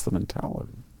 Jews. That's the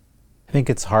mentality. I think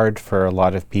it's hard for a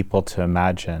lot of people to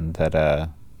imagine that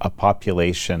a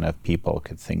population of people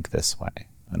could think this way.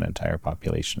 An entire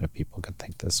population of people could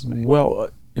think this way. Well,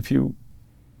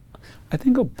 I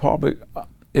think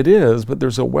it is, but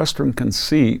there's a Western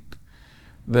conceit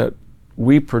that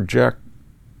we project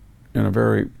in a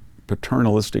very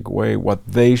paternalistic way what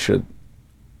they should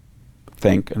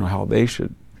think and how they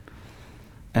should.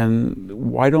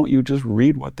 And why don't you just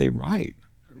read what they write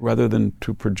rather than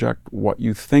to project what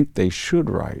you think they should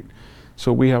write?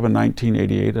 So we have a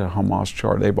 1988 a Hamas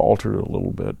chart. They've altered it a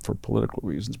little bit for political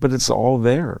reasons, but it's all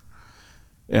there.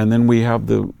 And then we have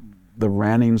the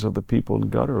rantings of the people in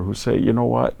gutter who say, you know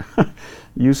what,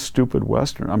 you stupid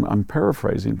Western, I'm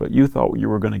paraphrasing, but you thought you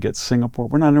were going to get Singapore.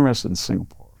 We're not interested in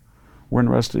Singapore. We're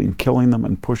interested in killing them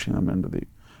and pushing them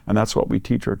and that's what we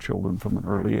teach our children from an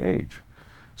early age.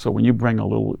 So when you bring a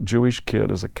little Jewish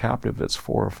kid as a captive that's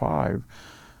 4 or 5,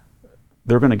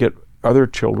 they're going to get other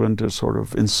children to sort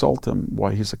of insult him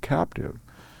while he's a captive.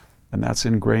 And that's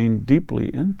ingrained deeply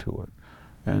into it.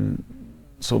 And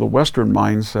so the Western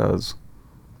mind says,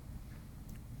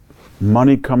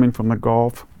 money coming from the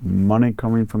Gulf, money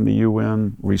coming from the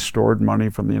UN, restored money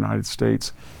from the United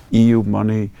States, EU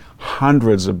money,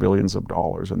 hundreds of billions of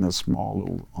dollars in this small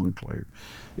little enclave.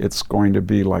 It's going to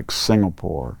be like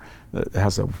Singapore. It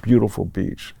has a beautiful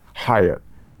beach, Hyatt,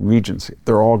 Regency.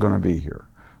 They're all going to be here.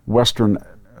 Western,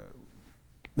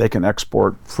 they can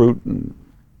export fruit and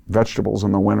vegetables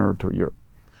in the winter to Europe.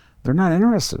 They're not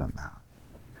interested in that.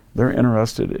 They're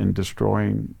interested in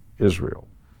destroying Israel,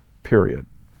 period.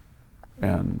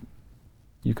 And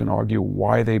you can argue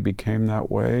why they became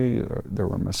that way. There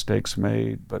were mistakes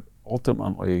made, but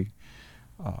ultimately,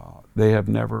 they have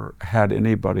never had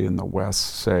anybody in the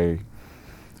West say,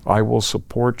 I will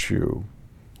support you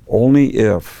only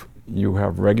if you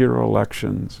have regular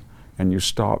elections and you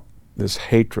stop this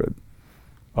hatred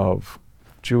of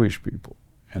Jewish people.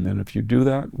 And then if you do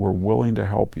that, we're willing to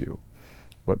help you,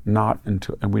 but not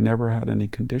until, and we never had any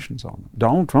conditions on them.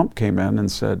 Donald Trump came in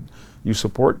and said, you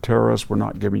support terrorists, we're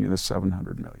not giving you the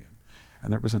 $700 million.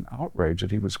 And there was an outrage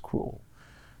that he was cruel.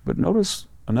 But notice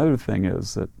another thing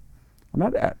is that I'm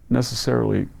not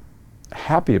necessarily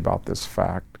happy about this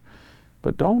fact,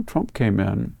 but Donald Trump came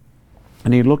in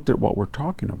and he looked at what we're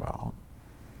talking about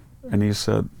and he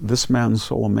said, this man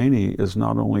Soleimani is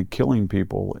not only killing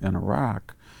people in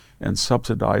Iraq and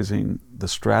subsidizing the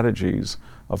strategies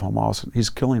of Hamas, he's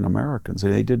killing Americans.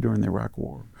 They did during the Iraq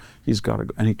War. He's got to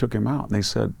go. And he took him out and they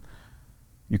said,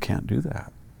 you can't do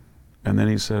that. And then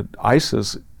he said,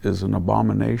 ISIS is an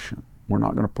abomination. We're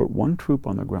not going to put one troop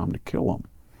on the ground to kill them,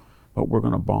 but we're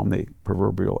going to bomb the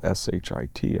proverbial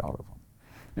SHIT out of them.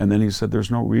 And then he said,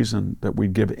 there's no reason that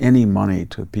we'd give any money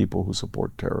to people who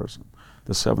support terrorism.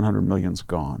 The $700 million's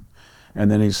gone. And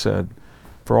then he said,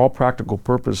 for all practical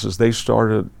purposes, they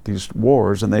started these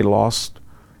wars and they lost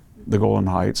the Golan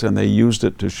Heights and they used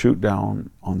it to shoot down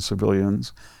on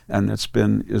civilians. And it's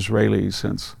been Israeli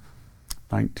since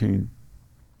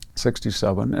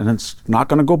 1967, and it's not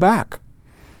going to go back.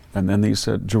 And then he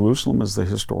said, Jerusalem is the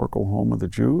historical home of the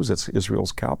Jews. It's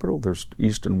Israel's capital. There's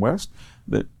east and west.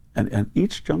 And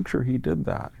each juncture he did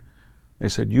that. They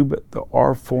said,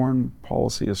 our foreign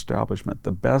policy establishment,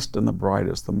 the best and the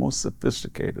brightest, the most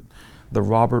sophisticated, the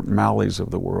Robert Malleys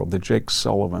of the world, the Jake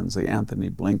Sullivans, the Anthony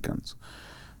Blinkens,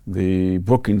 the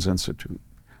Brookings Institute.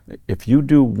 If you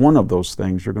do one of those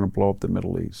things, you're going to blow up the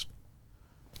Middle East.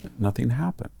 Nothing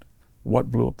happened. What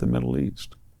blew up the Middle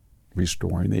East?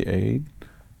 Restoring the aid,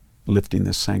 lifting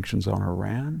the sanctions on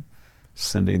Iran,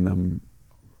 sending them,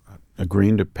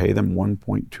 agreeing to pay them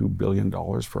 $1.2 billion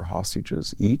for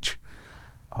hostages each,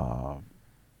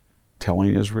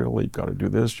 telling Israel, you've got to do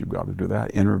this, you've got to do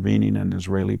that, intervening in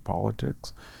Israeli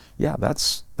politics. Yeah,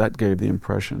 that gave the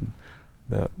impression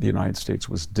that the United States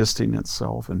was distancing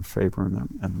itself and favoring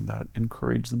them, and that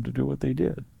encouraged them to do what they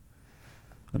did.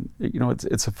 And, you know,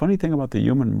 it's a funny thing about the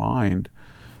human mind.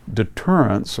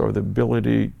 Deterrence, or the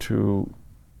ability to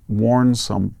warn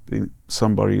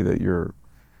somebody that you're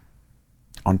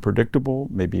unpredictable,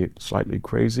 maybe slightly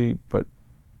crazy, but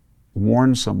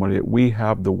warn somebody that we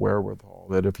have the wherewithal,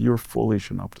 that if you're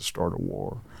foolish enough to start a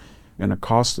war, in a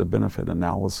cost-to-benefit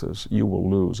analysis, you will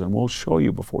lose. And we'll show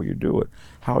you before you do it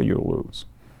how you'll lose.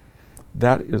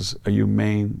 That is a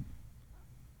humane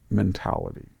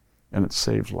mentality, and it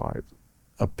saves lives.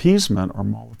 Appeasement or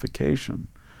mollification,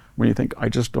 when you think, I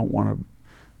just don't want to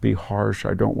be harsh,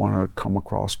 I don't want to come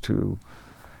across too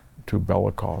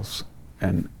bellicose,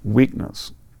 and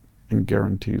weakness and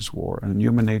guarantees war. And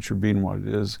human nature being what it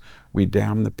is, we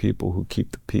damn the people who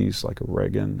keep the peace, like a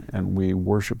Reagan, and we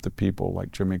worship the people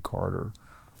like Jimmy Carter,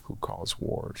 who cause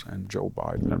wars, and Joe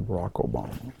Biden and Barack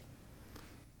Obama.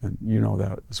 And you know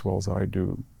that as well as I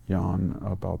do, Jan,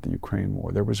 about the Ukraine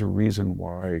war. There was a reason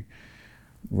why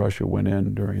Russia went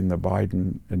in during the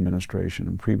Biden administration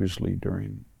and previously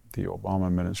during the Obama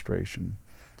administration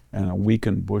and a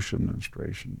weakened Bush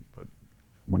administration, but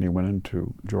when he went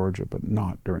into Georgia, but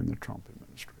not during the Trump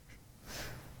administration.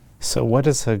 So what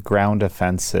does a ground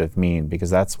offensive mean? Because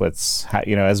that's what's,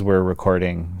 as we're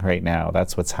recording right now,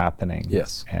 that's what's happening.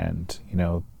 Yes. And,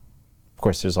 of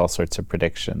course, there's all sorts of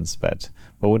predictions, but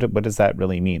what does that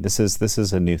really mean? This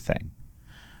is a new thing.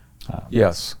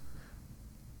 Yes.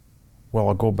 Well,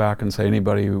 I'll go back and say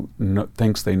anybody who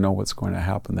thinks they know what's going to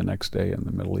happen the next day in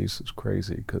the Middle East is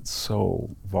crazy because it's so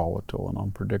volatile and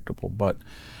unpredictable. But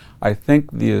I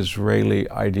think the Israeli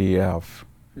IDF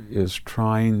is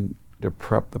trying to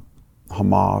prep the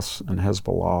Hamas and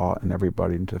Hezbollah and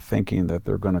everybody into thinking that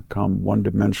they're going to come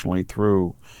one-dimensionally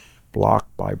through block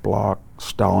by block,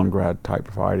 Stalingrad type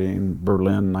fighting,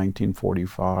 Berlin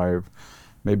 1945,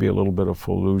 maybe a little bit of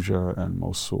Fallujah and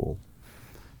Mosul.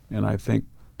 And I think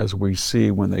as we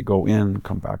see when they go in,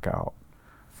 come back out,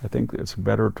 I think it's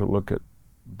better to look at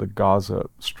the Gaza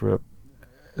Strip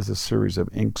as a series of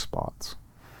ink spots,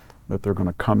 that they're going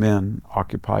to come in,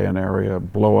 occupy an area,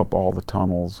 blow up all the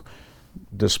tunnels,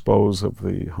 dispose of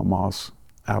the Hamas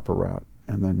apparat,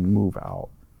 and then move out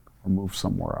or move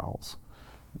somewhere else.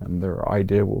 And their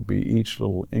idea will be each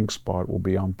little ink spot will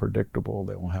be unpredictable.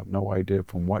 They will have no idea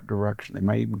from what direction. They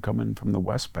may even come in from the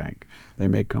West Bank. They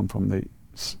may come from the,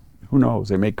 who knows,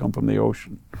 they may come from the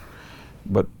ocean.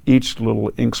 But each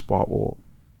little ink spot will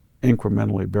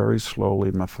incrementally, very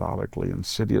slowly, methodically,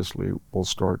 insidiously will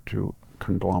start to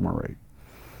conglomerate.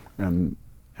 And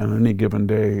on any given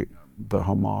day, the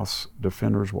Hamas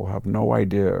defenders will have no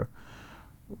idea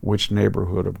which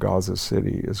neighborhood of Gaza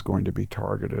City is going to be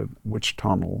targeted, which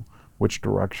tunnel, which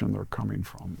direction they're coming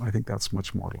from. I think that's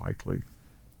much more likely.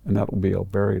 And that will be a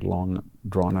very long,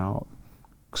 drawn out,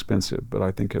 expensive, but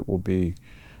I think it will be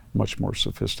much more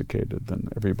sophisticated than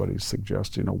everybody's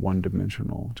suggesting, a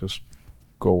one-dimensional, just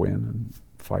go in and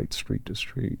fight street to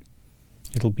street.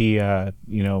 It'll be,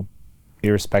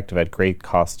 irrespective at great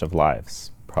cost of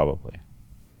lives, probably.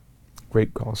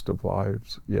 Great cost of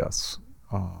lives, yes.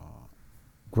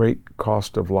 Great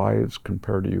cost of lives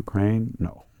compared to Ukraine?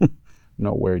 No,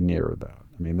 nowhere near that.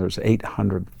 I mean, there's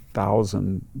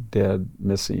 800,000 dead,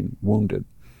 missing, wounded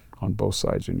on both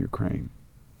sides in Ukraine.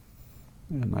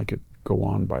 And I could go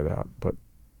on by that, but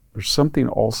there's something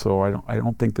also, I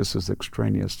don't think this is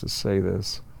extraneous to say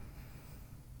this.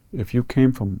 If you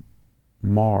came from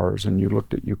Mars and you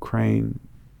looked at Ukraine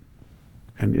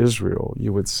and Israel,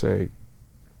 you would say,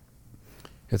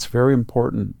 it's very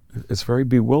important, it's very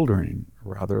bewildering,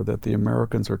 rather, that the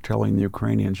Americans are telling the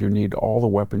Ukrainians, you need all the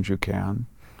weapons you can,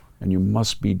 and you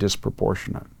must be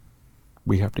disproportionate.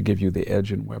 We have to give you the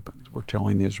edge in weapons. We're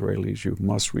telling the Israelis, you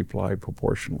must reply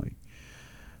proportionally.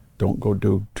 Don't go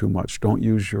do too much. Don't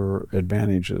use your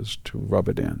advantages to rub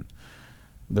it in.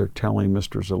 They're telling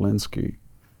Mr. Zelensky,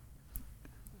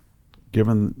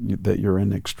 given that you're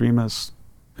an extremist,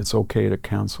 it's okay to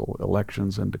cancel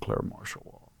elections and declare martial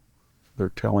law. They're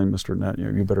telling Mr.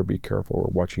 Netanyahu, you better be careful.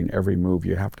 We're watching every move.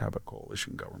 You have to have a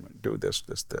coalition government. Do this,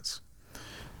 this, this.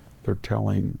 They're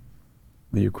telling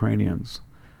the Ukrainians,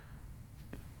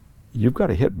 you've got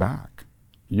to hit back.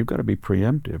 You've got to be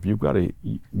preemptive.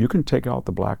 You can take out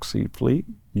the Black Sea Fleet.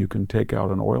 You can take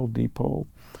out an oil depot.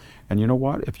 And you know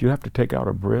what? If you have to take out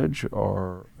a bridge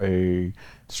or a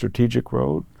strategic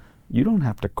road, you don't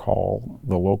have to call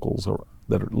the locals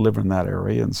that live in that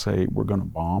area and say, we're going to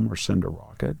bomb or send a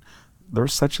rocket.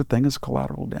 There's such a thing as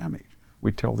collateral damage.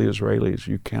 We tell the Israelis,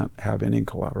 you can't have any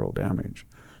collateral damage.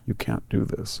 You can't do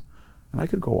this. And I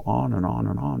could go on and on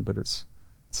and on, but it's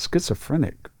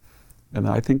schizophrenic. And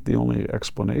I think the only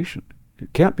explanation,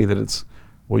 it can't be that it's,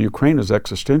 well, Ukraine is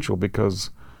existential, because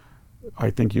I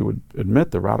think you would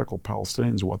admit the radical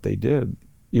Palestinians, what they did,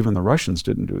 even the Russians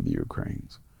didn't do to the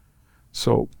Ukrainians.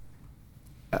 So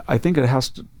I think it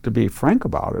has to be frank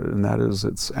about it, and that is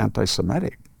it's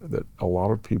anti-Semitic, that a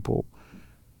lot of people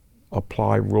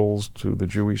apply rules to the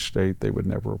Jewish state they would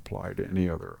never apply to any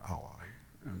other ally.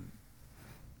 And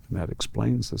that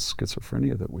explains the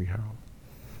schizophrenia that we have.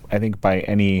 I think by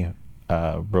any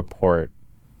report,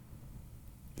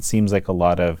 it seems like a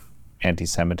lot of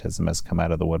anti-Semitism has come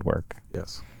out of the woodwork.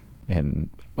 Yes.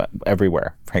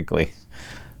 Everywhere, frankly.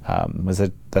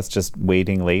 That's just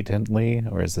waiting latently,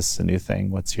 or is this a new thing?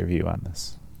 What's your view on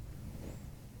this?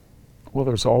 Well,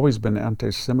 there's always been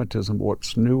anti-Semitism.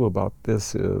 What's new about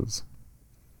this is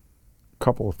a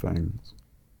couple of things.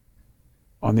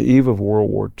 On the eve of World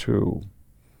War II,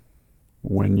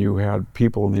 when you had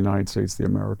people in the United States, the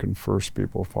American first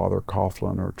people, Father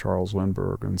Coughlin or Charles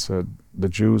Lindbergh, and said, the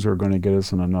Jews are going to get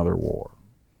us in another war,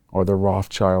 or the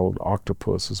Rothschild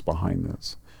octopus is behind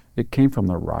this. It came from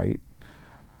the right,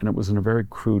 and it was in a very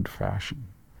crude fashion.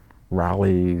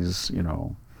 Rallies,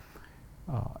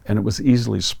 and it was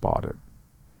easily spotted,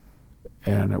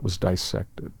 and it was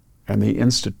dissected. And the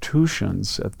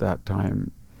institutions at that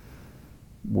time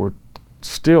were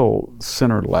still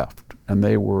center-left, and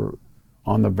they were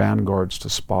on the vanguards to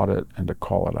spot it and to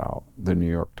call it out. The New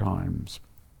York Times,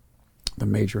 the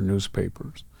major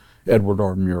newspapers, Edward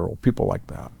R. Murrow, people like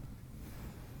that.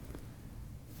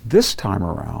 This time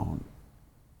around,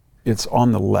 it's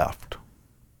on the left,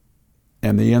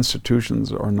 and the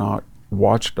institutions are not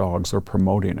watchdogs, they're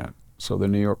promoting it. So the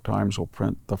New York Times will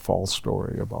print the false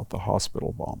story about the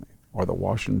hospital bombing, or the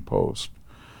Washington Post.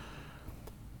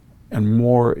 And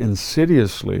more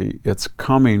insidiously, it's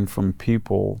coming from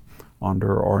people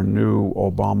under our new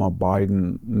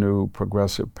Obama-Biden new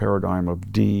progressive paradigm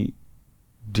of DEI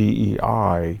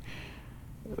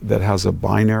that has a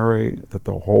binary that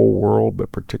the whole world,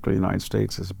 but particularly the United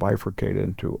States, is bifurcated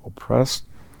into oppressed,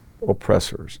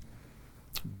 oppressors,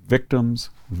 victims,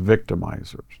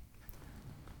 victimizers,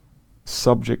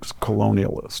 subjects,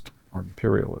 colonialist or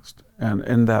imperialist. And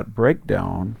in that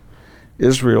breakdown,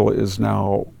 Israel is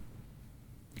now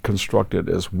constructed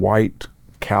as white,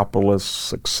 capitalist,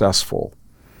 successful,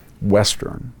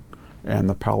 Western, and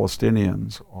the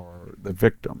Palestinians are the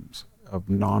victims of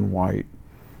non-white,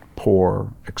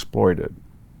 poor, exploited,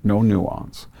 no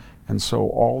nuance. And so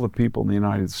all the people in the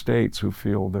United States who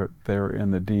feel that they're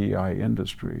in the DEI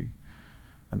industry,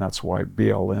 and that's why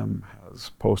BLM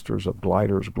has posters of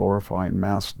gliders glorifying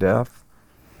mass death.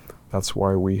 That's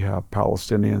why we have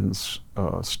Palestinians,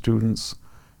 students,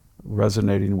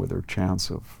 resonating with their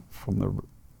chants of from the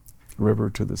river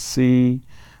to the sea.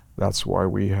 That's why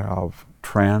we have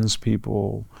trans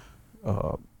people,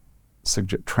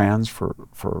 trans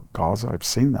for Gaza. I've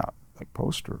seen that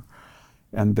poster.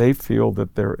 And they feel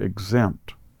that they're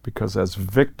exempt because as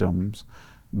victims,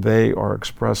 they are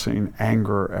expressing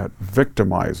anger at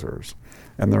victimizers,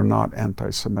 and they're not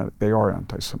anti-Semitic. They are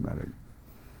anti-Semitic.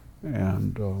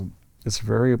 And it's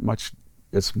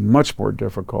much more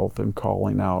difficult than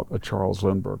calling out a Charles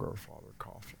Lindbergh or a Father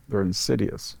Coughlin. They're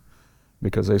insidious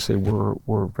because they say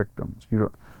we're victims.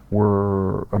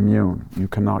 We're immune. You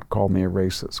cannot call me a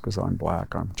racist because I'm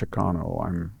black, I'm Chicano,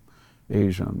 I'm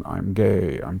Asian, I'm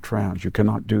gay, I'm trans. You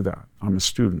cannot do that. I'm a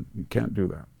student. You can't do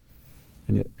that.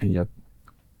 And yet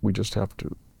we just have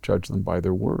to judge them by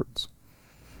their words.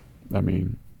 I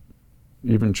mean,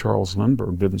 even Charles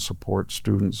Lindbergh didn't support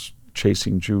students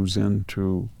chasing Jews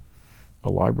into a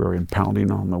library and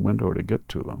pounding on the window to get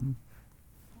to them.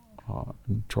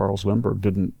 And Charles Lindbergh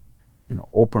didn't,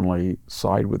 openly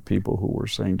side with people who were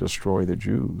saying destroy the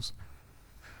Jews.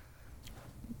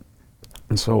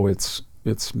 And so it's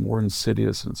more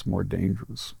insidious and it's more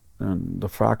dangerous. And the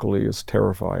faculty is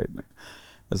terrified.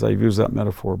 As I've used that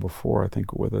metaphor before, I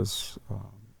think with us,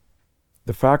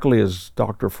 the faculty is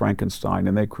Dr. Frankenstein,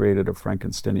 and they created a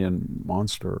Frankensteinian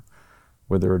monster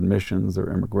with their admissions, their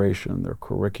immigration, their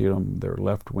curriculum, their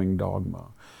left-wing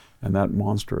dogma. And that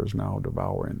monster is now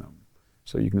devouring them.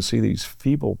 So you can see these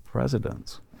feeble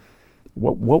presidents.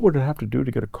 What would it have to do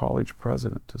to get a college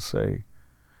president to say,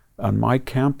 on my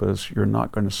campus, you're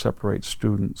not going to separate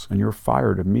students, and you're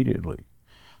fired immediately.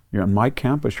 On my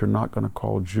campus, you're not going to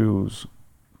call Jews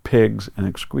pigs and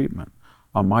excrement.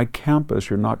 On my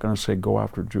campus, you're not going to say go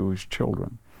after Jewish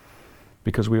children.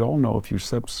 Because we all know if you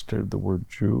substituted the word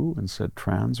Jew and said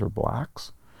trans or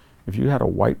blacks, if you had a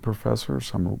white professor,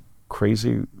 some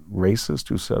crazy racist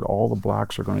who said all the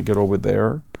blacks are going to get over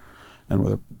there,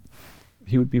 and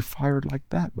he would be fired like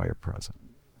that by a president.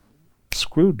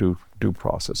 Screw due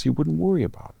process. He wouldn't worry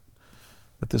about it.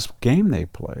 But this game they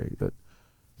play, that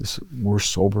we're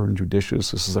sober and judicious,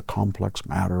 this is a complex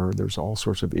matter, there's all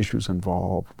sorts of issues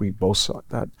involved, we both saw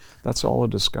that. That's all a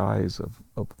disguise of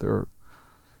their,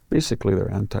 basically their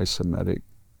anti-Semitism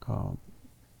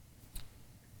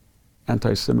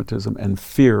and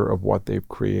fear of what they've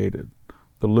created.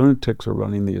 The lunatics are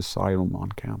running the asylum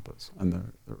on campus,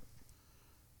 and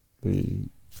the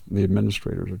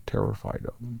administrators are terrified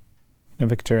of them. Now,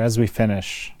 Victor, as we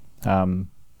finish, the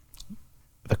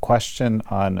question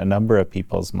on a number of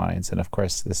people's minds, and of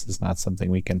course this is not something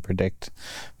we can predict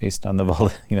based on the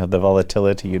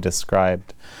volatility you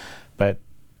described, but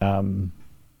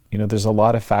there's a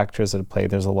lot of factors at play.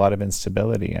 There's a lot of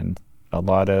instability and a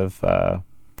lot of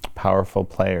powerful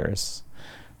players.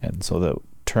 And so the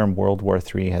term World War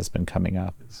III has been coming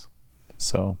up.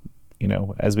 So,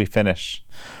 as we finish,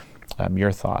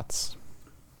 your thoughts.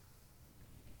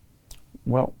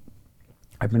 Well,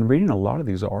 I've been reading a lot of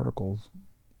these articles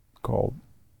called,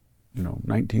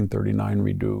 1939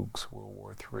 Redux, World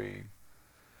War III.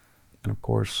 And of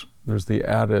course, there's the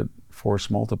added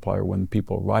force multiplier when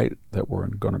people write that we're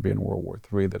going to be in World War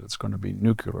III, that it's going to be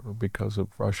nuclear because of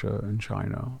Russia and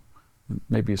China.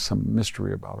 Maybe some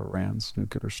mystery about Iran's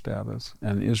nuclear status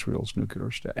and Israel's nuclear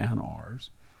status and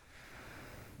ours.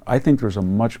 I think there's a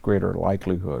much greater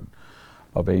likelihood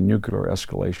of a nuclear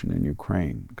escalation in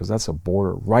Ukraine, because that's a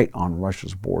border right on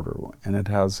Russia's border, and it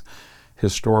has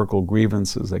historical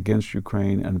grievances against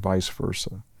Ukraine and vice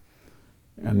versa.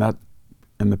 And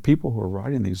the people who are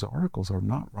writing these articles are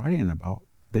not writing about,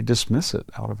 they dismiss it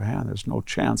out of hand. There's no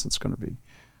chance it's going to be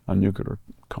a nuclear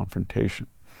confrontation.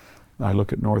 I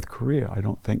look at North Korea. I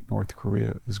don't think North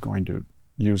Korea is going to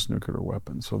use nuclear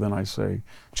weapons. So then I say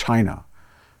China.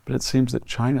 But it seems that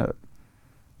China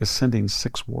is sending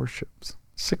 6 warships.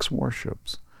 6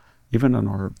 warships. Even in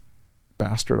our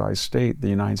bastardized state, the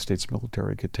United States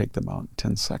military could take them out in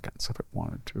 10 seconds if it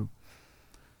wanted to.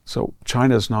 So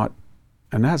China's not,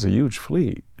 and it has a huge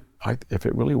fleet. If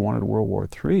it really wanted World War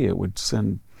III, it would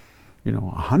send,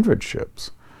 100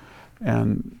 ships.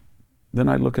 And then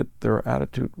I look at their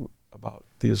attitude about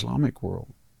the Islamic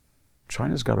world.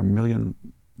 China's got 1 million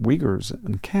Uyghurs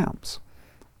in camps.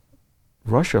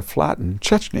 Russia flattened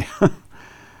Chechnya,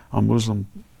 a Muslim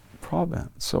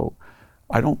province. So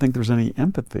I don't think there's any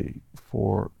empathy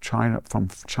for China, from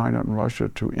China and Russia,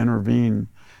 to intervene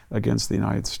against the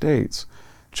United States.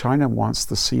 China wants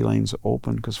the sea lanes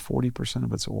open because 40%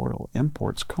 of its oil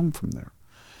imports come from there.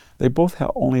 They both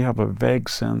only have a vague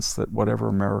sense that whatever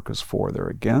America's for, they're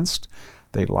against.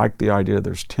 They like the idea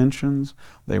there's tensions.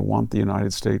 They want the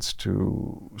United States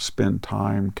to spend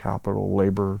time, capital,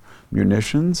 labor,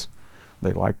 munitions.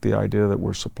 They like the idea that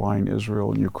we're supplying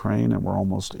Israel and Ukraine and we're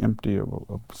almost empty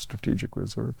of strategic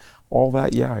reserve. All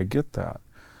that, yeah, I get that.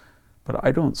 But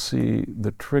I don't see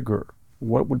the trigger.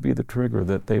 What would be the trigger?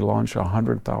 That they launch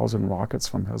 100,000 rockets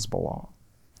from Hezbollah.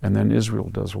 And then Israel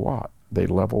does what? They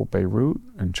level Beirut,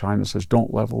 and China says,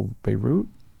 don't level Beirut?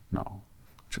 No.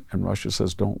 And Russia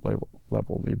says, don't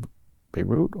level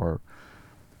Beirut? Or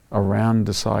Iran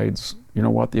decides, you know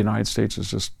what, the United States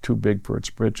is just too big for its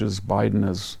britches. Biden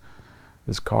is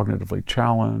cognitively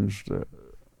challenged.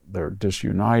 They're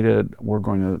disunited. We're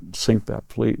going to sink that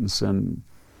fleet and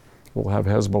we'll have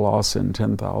Hezbollah send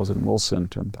 10,000, we'll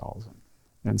send 10,000.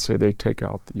 And say they take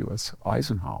out the U.S.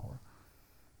 Eisenhower.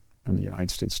 And the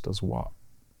United States does what?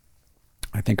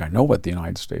 I think I know what the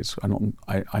United States,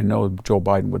 I know Joe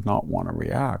Biden would not want to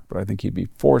react, but I think he'd be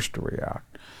forced to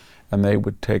react. And they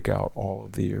would take out all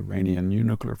of the Iranian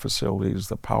nuclear facilities,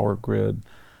 the power grid.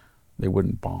 They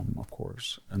wouldn't bomb, of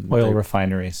course. And oil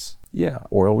refineries. Yeah,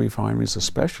 oil refineries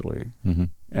especially. Mm-hmm.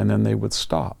 And then they would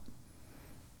stop.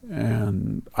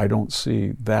 And I don't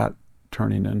see that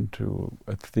turning into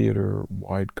a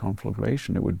theater-wide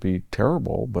conflagration. It would be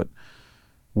terrible, but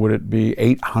would it be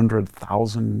 600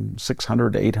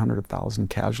 to 800,000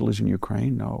 casualties in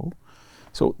Ukraine? No.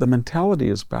 So the mentality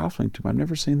is baffling to me. I've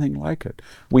never seen anything like it.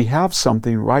 We have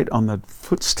something right on the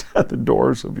footstep, the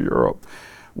doors of Europe,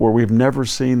 where we've never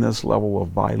seen this level of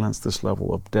violence, this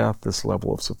level of death, this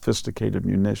level of sophisticated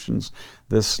munitions,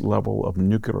 this level of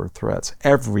nuclear threats.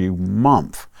 Every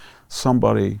month,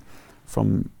 somebody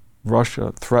from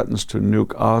Russia threatens to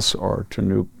nuke us or to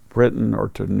nuke Britain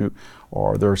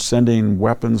or they're sending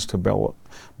weapons to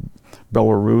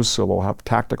Belarus, so they'll have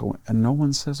tactical, and no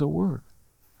one says a word.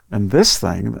 And this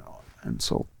thing, and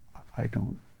so I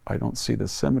don't see the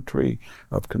symmetry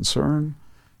of concern,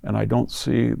 and I don't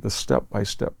see the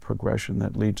step-by-step progression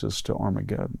that leads us to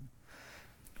Armageddon.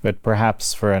 But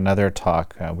perhaps for another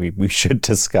talk, we should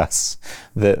discuss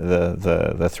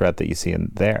the threat that you see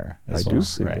in there. I do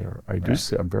see.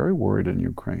 I'm very worried in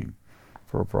Ukraine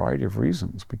for a variety of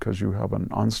reasons, because you have an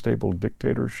unstable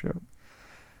dictatorship.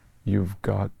 You've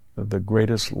got the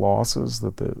greatest losses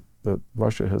that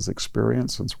Russia has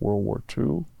experienced since World War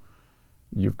II.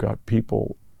 You've got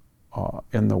people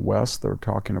in the West that are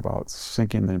talking about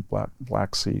sinking the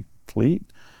Black Sea fleet,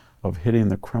 of hitting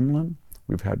the Kremlin.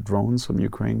 We've had drones from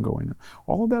Ukraine going in.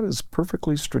 All of that is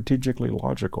perfectly strategically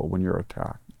logical when you're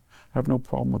attacked. I have no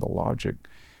problem with the logic.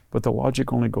 But the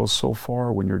logic only goes so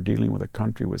far when you're dealing with a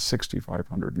country with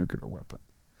 6,500 nuclear weapons.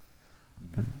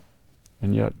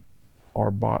 And yet,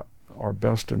 our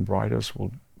best and brightest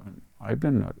will... I've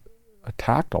been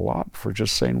attacked a lot for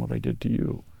just saying what I did to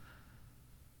you.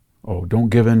 Oh, don't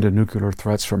give in to nuclear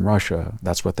threats from Russia.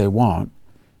 That's what they want.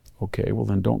 Okay, well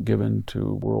then don't give in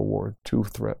to World War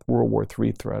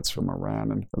III threats from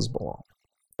Iran and Hezbollah.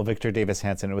 Well, Victor Davis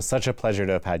Hanson, it was such a pleasure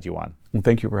to have had you on. And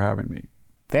thank you for having me.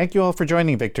 Thank you all for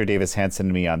joining Victor Davis Hanson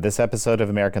and me on this episode of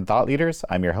American Thought Leaders.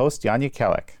 I'm your host, Jan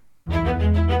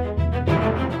Jekielek.